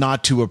speaks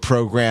not to a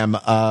program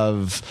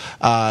of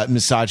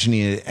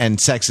misogyny and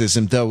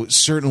sexism, though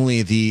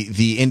certainly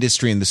the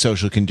industry and the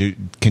social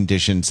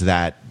conditions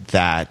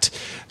that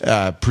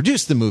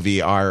produce the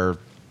movie are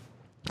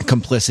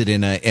complicit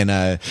in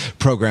a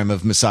program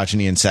of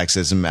misogyny and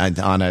sexism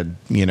on a,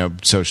 you know,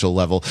 social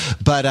level.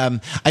 But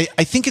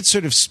I think it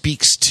sort of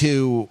speaks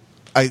to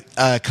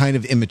a kind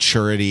of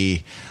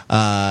immaturity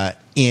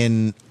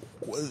in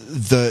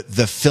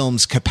the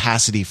film's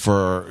capacity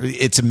for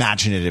its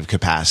imaginative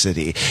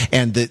capacity,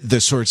 and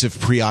the sorts of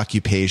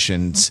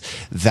preoccupations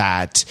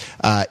that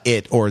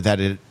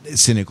it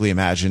cynically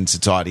imagines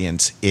its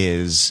audience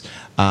is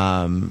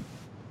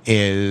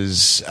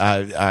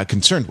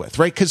concerned with,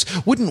 right? Because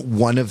wouldn't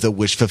one of the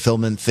wish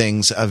fulfillment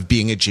things of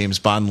being a James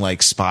Bond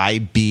like spy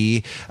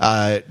be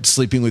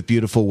sleeping with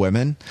beautiful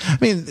women? I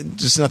mean,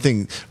 there's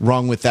nothing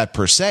wrong with that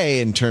per se,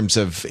 in terms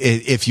of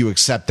if you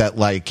accept that,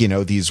 like, you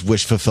know, these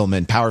wish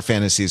fulfillment power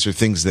fantasies are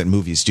things that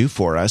movies do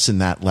for us, and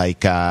that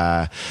like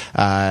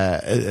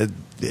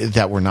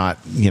that we're not,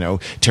 you know,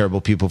 terrible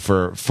people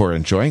for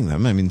enjoying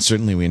them. I mean,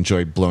 certainly we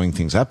enjoy blowing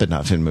things up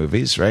enough in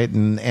movies, right?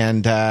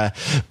 And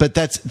but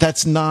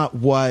that's not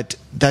what's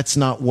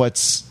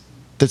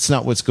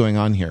going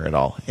on here at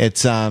all.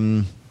 It's I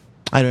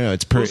don't know.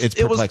 It's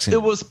perplexing.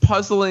 It was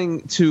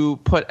puzzling to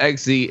put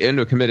Eggsy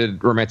into a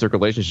committed romantic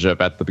relationship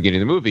at the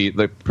beginning of the movie,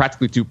 like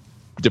practically to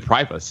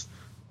deprive us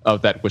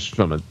of that wish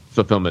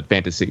fulfillment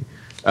fantasy,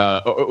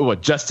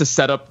 just to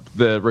set up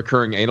the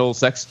recurring anal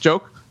sex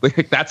joke.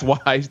 Like, that's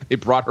why they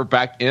brought her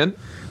back in.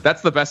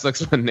 That's the best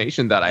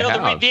explanation that I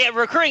have. The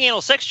recurring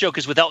anal sex joke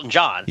is with Elton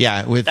John.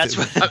 Yeah, that's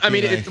what, I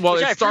mean.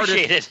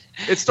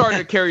 It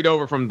started carried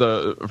over from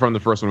the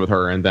first one with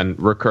her, and then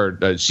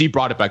recurred. She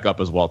brought it back up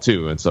as well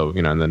too, and so,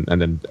 you know,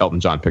 and then Elton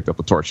John picked up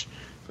the torch,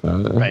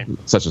 right,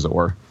 such as it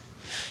were.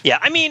 Yeah,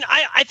 I mean,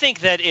 I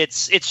think that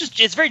it's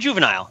very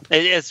juvenile.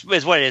 Is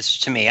what it is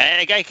to me.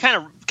 I kind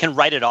of can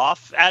write it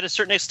off at a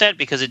certain extent,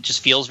 because it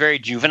just feels very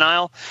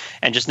juvenile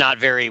and just not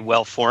very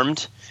well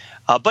formed.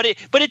 But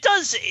it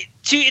does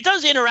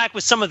interact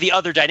with some of the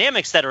other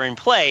dynamics that are in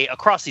play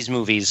across these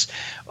movies.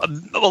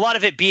 A lot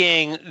of it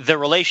being the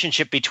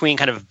relationship between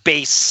kind of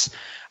base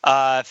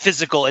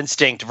physical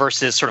instinct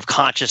versus sort of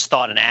conscious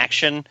thought and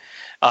action.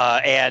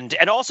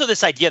 and also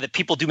this idea that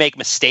people do make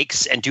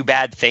mistakes and do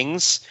bad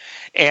things,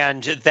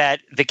 and that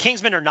the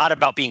Kingsmen are not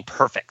about being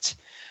perfect,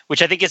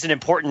 which I think is an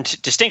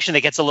important distinction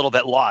that gets a little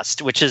bit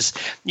lost, which is,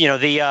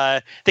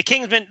 the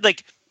Kingsmen,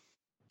 like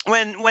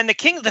when the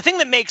thing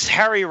that makes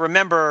Harry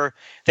remember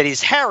that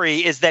he's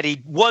Harry is that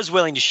he was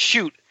willing to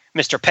shoot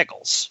Mr.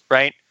 Pickles,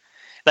 right?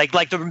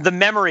 Like the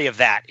memory of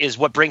that is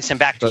what brings him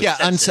back to his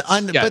senses.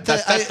 But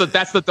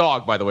that's the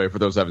dog, by the way, for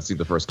those who haven't seen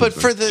the first. But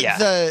Kingsman. for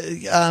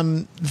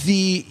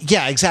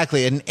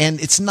exactly, and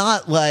it's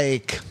not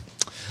like,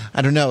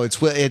 I don't know. It's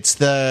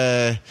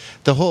the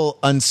whole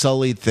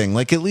Unsullied thing.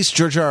 Like, at least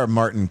George R.R.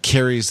 Martin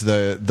carries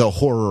the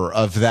horror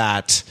of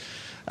that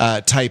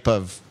type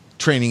of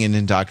training and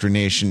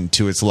indoctrination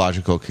to its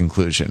logical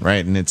conclusion,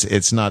 right? And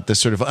it's not the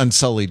sort of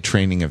unsullied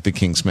training of the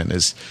Kingsmen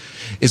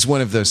is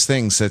one of those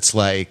things that's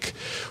like,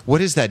 what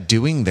is that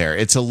doing there?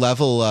 It's a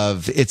level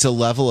of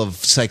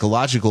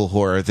psychological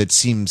horror that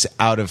seems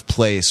out of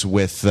place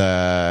with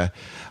the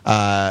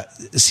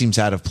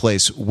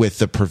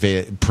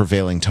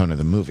prevailing tone of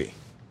the movie.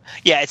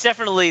 Yeah, it's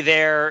definitely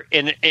there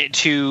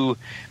to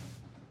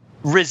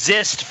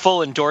resist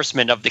full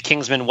endorsement of the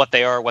Kingsmen, what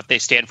they are, what they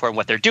stand for, and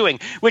what they're doing,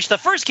 which the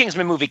first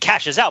Kingsman movie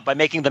cashes out by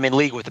making them in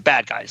league with the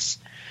bad guys.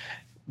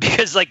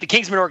 Because, like, the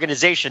Kingsman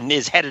organization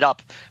is headed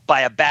up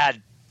by a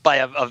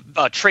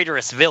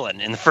traitorous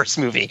villain in the first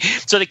movie.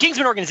 So the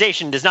Kingsman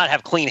organization does not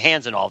have clean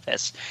hands in all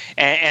this.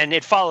 And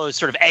it follows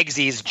sort of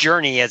Eggsy's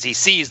journey as he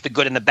sees the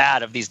good and the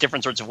bad of these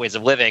different sorts of ways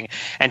of living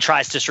and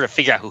tries to sort of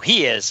figure out who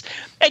he is.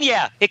 And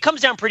yeah, it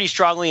comes down pretty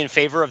strongly in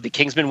favor of the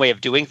Kingsman way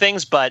of doing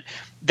things, but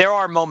there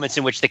are moments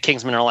in which the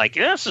Kingsmen are like,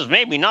 this is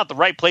maybe not the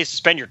right place to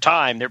spend your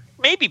time. They're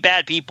maybe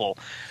bad people.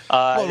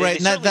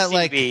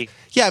 Right.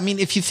 Yeah, I mean,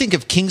 if you think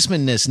of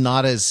Kingsmanness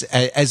not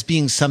as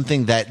being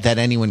something that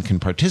anyone can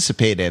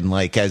participate in,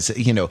 like, as,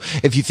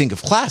 if you think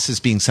of class as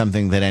being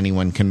something that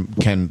anyone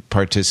can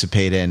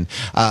participate in,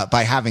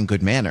 by having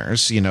good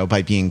manners,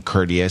 by being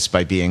courteous,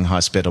 by being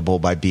hospitable,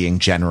 by being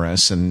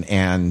generous,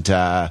 and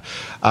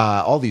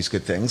all these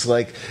good things,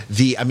 like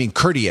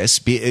courteous,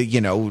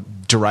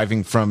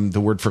 deriving from the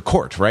word for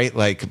court, right?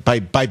 Like, by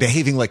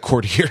behaving like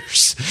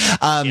courtiers,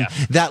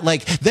 that,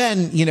 like,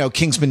 then,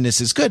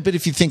 Kingsmanness is good. But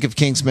if you think of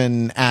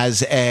Kingsman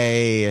as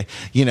an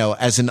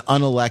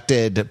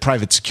unelected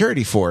private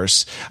security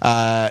force,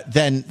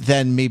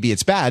 then maybe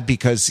it's bad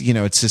because,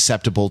 it's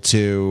susceptible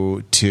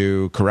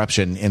to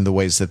corruption in the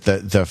ways that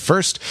the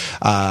first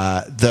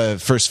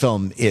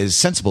film is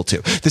sensible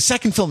to. The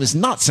second film is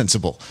not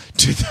sensible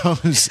to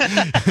those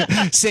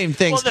same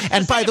things. Well,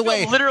 and by the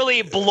way,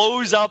 literally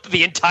blows up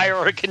the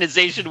entire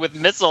organization with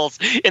missiles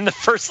in the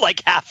first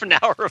half an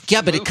hour of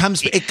but it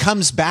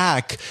comes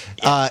back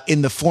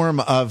in the form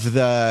of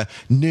the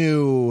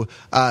new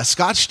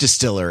Scotch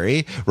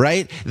distillery,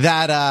 right?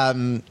 That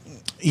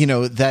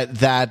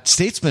that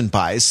Statesman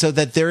buys, so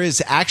that there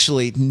is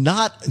actually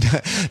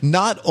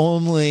not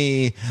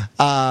only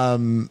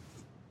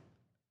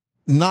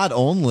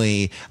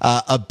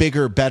a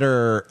bigger,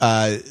 better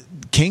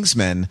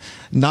Kingsman,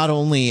 not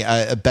only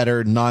a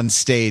better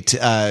non-state,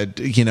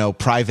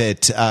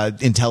 private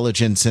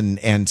intelligence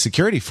and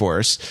security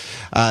force,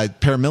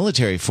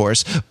 paramilitary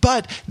force,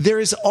 but there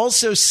is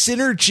also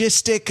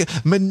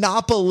synergistic,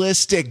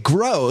 monopolistic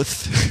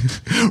growth,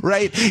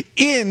 right,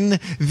 in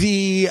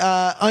the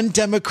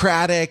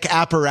undemocratic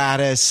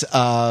apparatus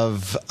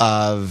of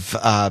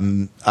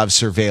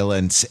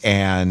surveillance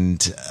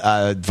and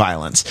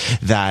violence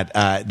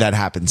that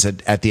happens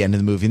at the end of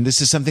the movie. And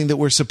this is something that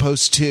we're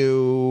supposed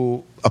to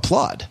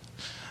applaud,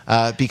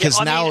 because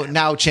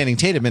now Channing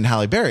Tatum and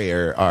Halle Berry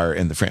are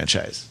in the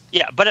franchise.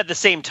 Yeah, but at the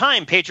same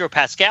time, Pedro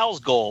Pascal's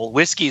goal,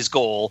 Whiskey's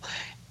goal,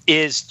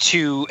 is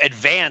to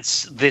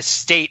advance this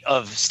state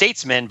of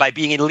statesmen by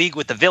being in league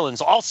with the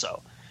villains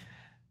also.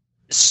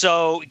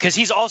 So, because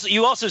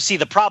you also see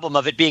the problem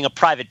of it being a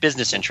private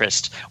business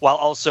interest while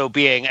also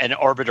being an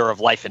arbiter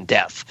of life and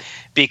death,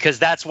 because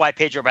that's why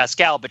Pedro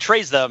Pascal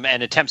betrays them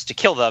and attempts to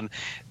kill them,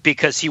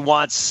 because he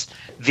wants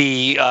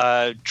the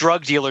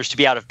drug dealers to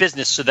be out of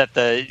business so that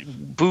the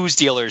booze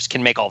dealers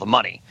can make all the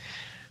money.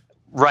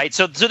 Right.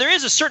 So there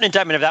is a certain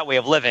indictment of that way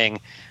of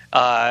living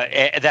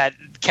that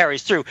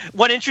carries through.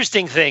 One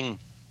interesting thing,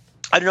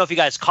 I don't know if you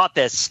guys caught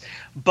this,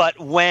 but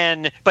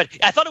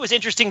I thought it was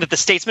interesting that the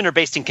Statesmen are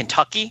based in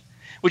Kentucky,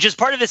 which is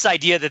part of this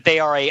idea that they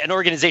are an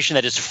organization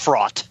that is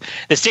fraught.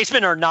 The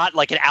Statesmen are not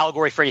like an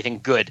allegory for anything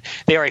good.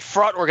 They are a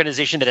fraught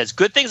organization that has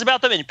good things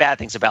about them and bad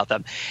things about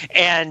them.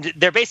 And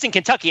they're based in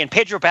Kentucky. And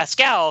Pedro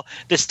Pascal,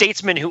 the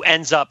statesman who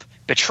ends up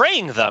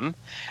betraying them,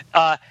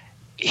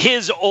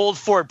 his old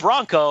Ford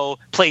Bronco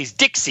plays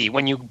Dixie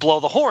when you blow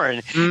the horn.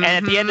 Mm-hmm. And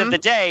at the end of the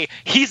day,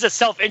 he's a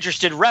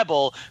self-interested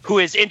rebel who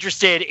is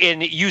interested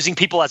in using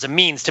people as a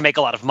means to make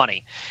a lot of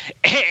money.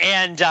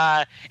 And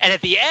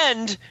at the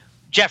end,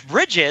 Jeff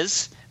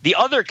Bridges, the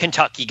other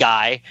Kentucky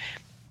guy,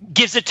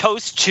 gives a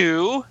toast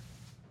to.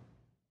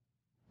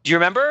 Do you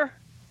remember?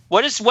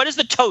 What is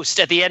the toast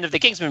at the end of the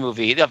Kingsman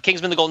movie, of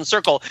Kingsman: The Golden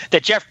Circle,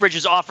 that Jeff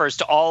Bridges offers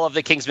to all of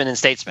the Kingsmen and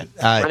Statesmen?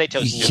 What are they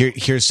toasting?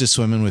 Here's to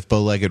swimming with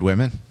bow-legged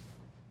women.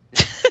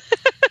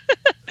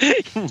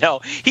 No,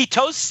 he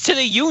toasts to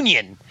the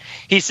Union.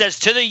 He says,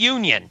 to the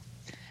Union.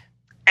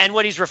 And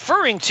what he's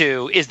referring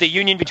to is the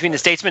union between the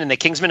statesmen and the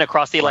kingsmen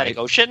across the Atlantic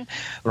Ocean.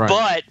 Right.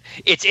 But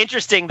it's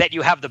interesting that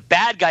you have the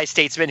bad guy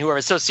statesmen who are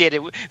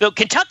associated with... Though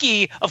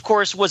Kentucky, of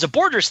course, was a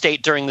border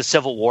state during the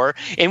Civil War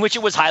in which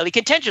it was highly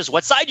contentious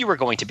what side you were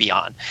going to be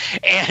on.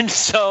 And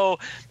so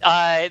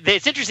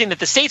it's interesting that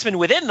the statesmen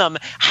within them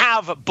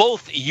have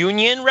both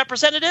Union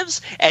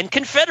representatives and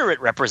Confederate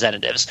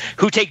representatives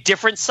who take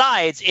different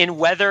sides in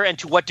whether and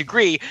to what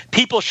degree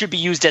people should be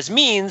used as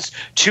means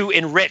to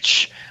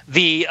enrich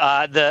the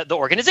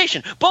organization.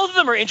 Both of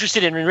them are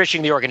interested in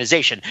enriching the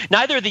organization.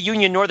 Neither the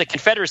Union nor the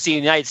Confederacy in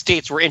the United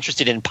States were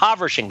interested in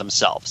impoverishing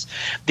themselves.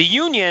 The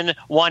Union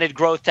wanted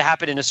growth to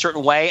happen in a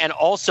certain way and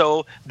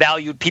also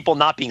valued people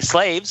not being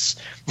slaves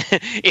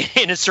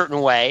in a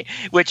certain way,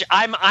 which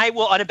I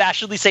will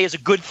unabashedly say is a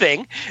good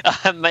thing.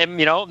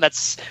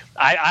 That's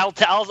I'll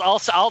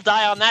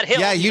die on that hill.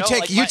 Yeah,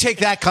 you take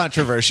that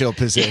controversial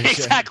position.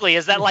 Exactly.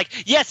 Is that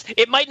yes,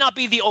 it might not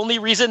be the only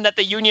reason that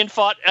the Union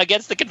fought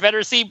against the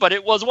Confederacy, but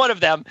it was one of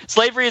them.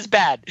 Slavery is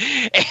bad,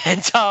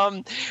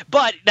 and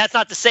but that's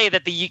not to say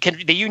that the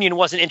Union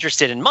wasn't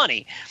interested in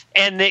money,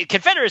 and the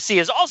Confederacy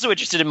is also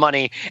interested in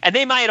money, and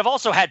they might have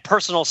also had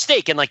personal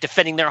stake in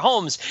defending their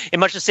homes in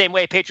much the same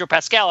way Pedro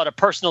Pascal had a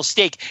personal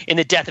stake in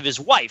the death of his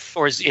wife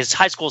or his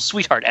high school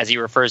sweetheart, as he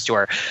refers to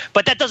her.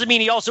 But that doesn't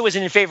mean he also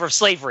isn't in favor of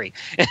slavery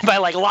by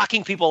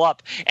locking people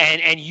up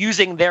and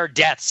using their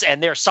deaths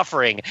and their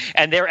suffering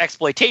and their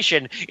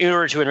exploitation in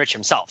order to enrich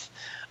himself.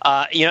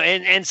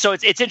 And so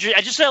it's interesting.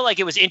 I just felt like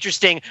it was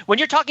interesting when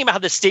you're talking about how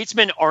the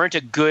statesmen aren't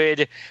a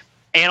good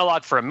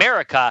analog for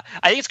America.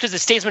 I think it's because the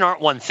statesmen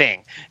aren't one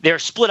thing. They're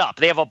split up.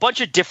 They have a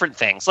bunch of different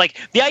things. Like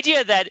the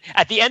idea that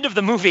at the end of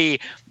the movie,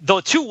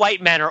 the two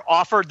white men are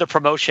offered the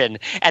promotion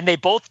and they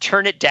both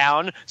turn it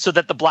down so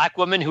that the black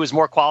woman who is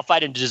more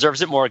qualified and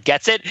deserves it more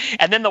gets it.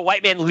 And then the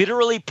white man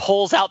literally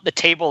pulls out the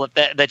table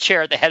at the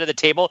chair at the head of the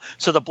table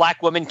so the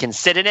black woman can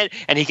sit in it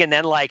and he can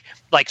then like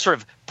sort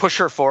of push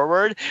her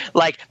forward.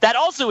 Like that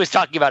also is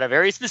talking about a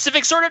very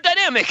specific sort of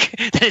dynamic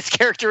that is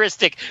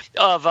characteristic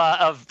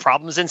of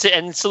problems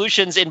and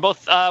solutions in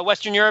both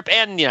Western Europe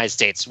and the United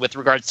States with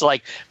regards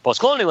to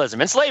post-colonialism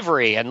and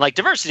slavery and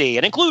diversity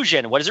and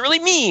inclusion. What does it really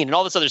mean and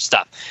all this other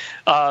stuff?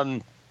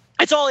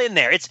 It's all in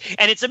there. It's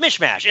a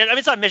mishmash. I mean,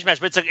 it's not a mishmash,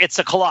 but it's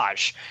a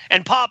collage.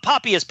 And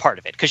Poppy is part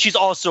of it because she's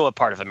also a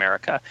part of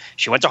America.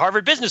 She went to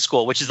Harvard Business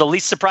School, which is the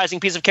least surprising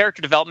piece of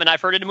character development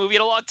I've heard in a movie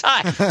in a long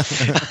time.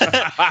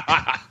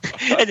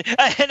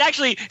 and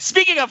actually,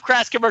 speaking of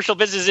crass commercial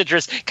business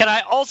interests, can I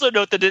also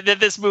note that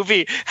this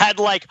movie had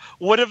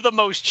one of the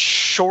most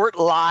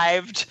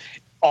short-lived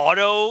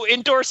auto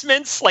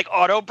endorsements,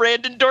 auto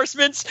brand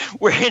endorsements,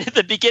 where at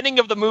the beginning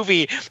of the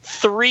movie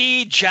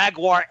 3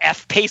 Jaguar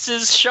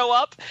F-Paces show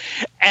up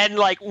and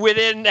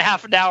within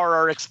half an hour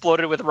are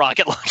exploded with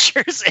rocket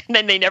launchers, and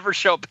then they never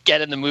show up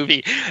again in the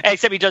movie,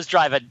 except he does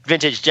drive a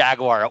vintage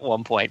Jaguar at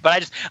one point.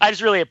 But I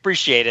just really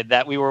appreciated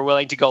that we were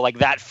willing to go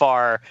that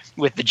far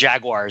with the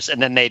Jaguars,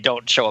 and then they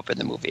don't show up in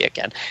the movie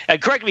again.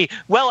 And correct me,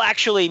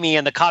 actually me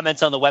in the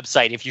comments on the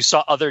website if you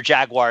saw other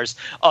Jaguars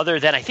other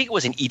than I think it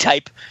was an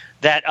E-Type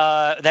that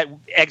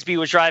Egsby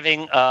was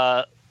driving.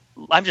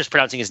 I'm just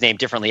pronouncing his name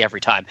differently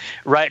every time.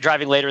 Right,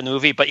 driving later in the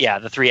movie, but yeah,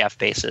 the 3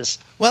 F-Paces.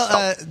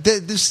 Well,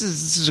 this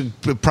is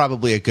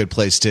probably a good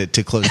place to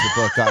close the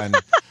book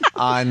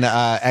on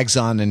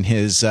Exxon and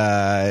his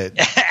the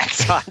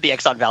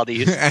Exxon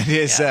Valdez and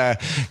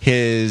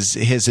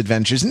his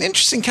adventures. An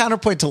interesting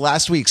counterpoint to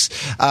last week's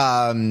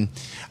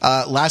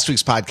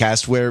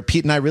podcast, where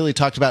Pete and I really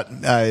talked about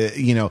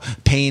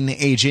pain,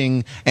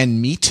 aging,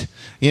 and meat.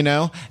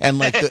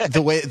 And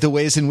the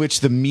ways in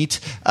which the meat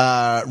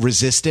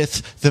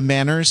resisteth the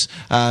manners,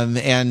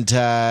 and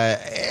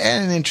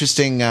an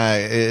interesting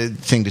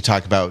thing to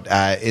talk about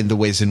in the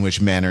ways in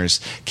which manners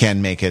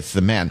can maketh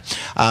the man.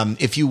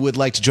 If you would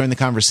like to join the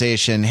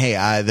conversation,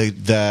 hey,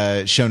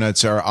 the show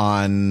notes are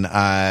on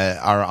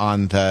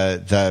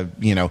the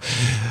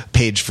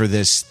page for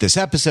this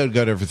episode.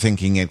 Go to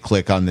Overthinking It,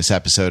 click on this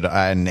episode,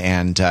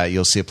 and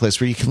you'll see a place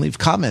where you can leave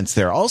comments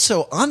there.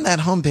 Also on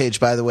that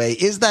homepage, by the way,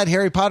 is that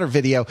Harry Potter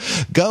video.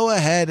 Go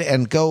ahead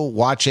and go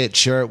watch it.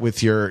 Share it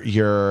with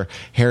your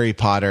Harry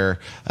Potter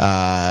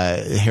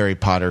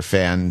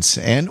fans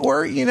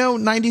or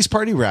 90s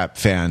party rap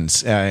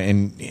fans,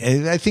 and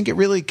I think it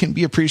really can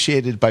be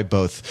appreciated by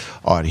both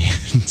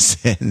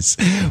audiences.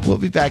 We'll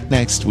be back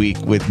next week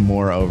with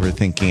more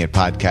Overthinking It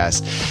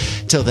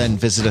podcast. Till then,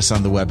 visit us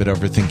on the web at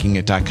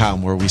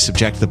overthinkingit.com, where we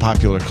subject the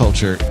popular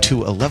culture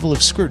to a level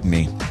of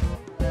scrutiny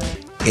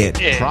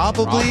it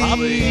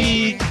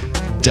probably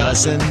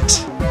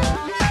doesn't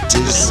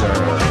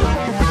deserve.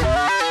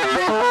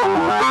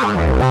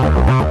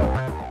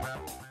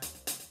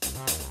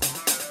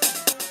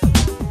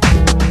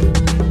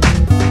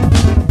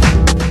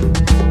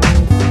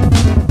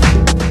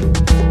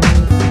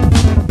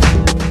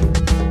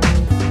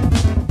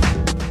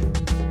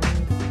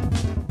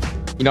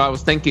 I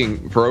was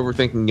thinking for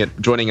Overthinking It,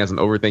 joining as an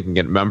Overthinking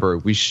It member,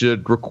 we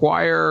should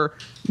require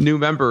new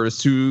members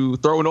to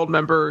throw an old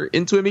member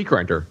into a meat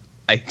grinder.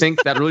 I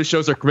think that really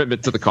shows our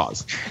commitment to the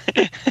cause.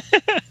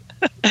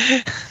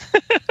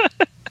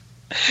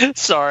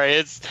 Sorry,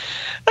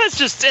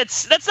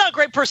 that's not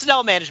great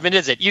personnel management,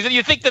 is it?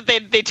 You think that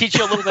they teach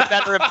you a little bit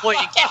better employee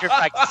engagement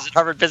practices at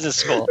Harvard Business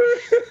School?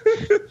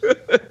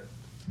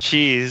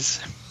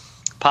 Jeez,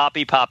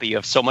 Poppy, you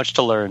have so much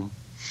to learn.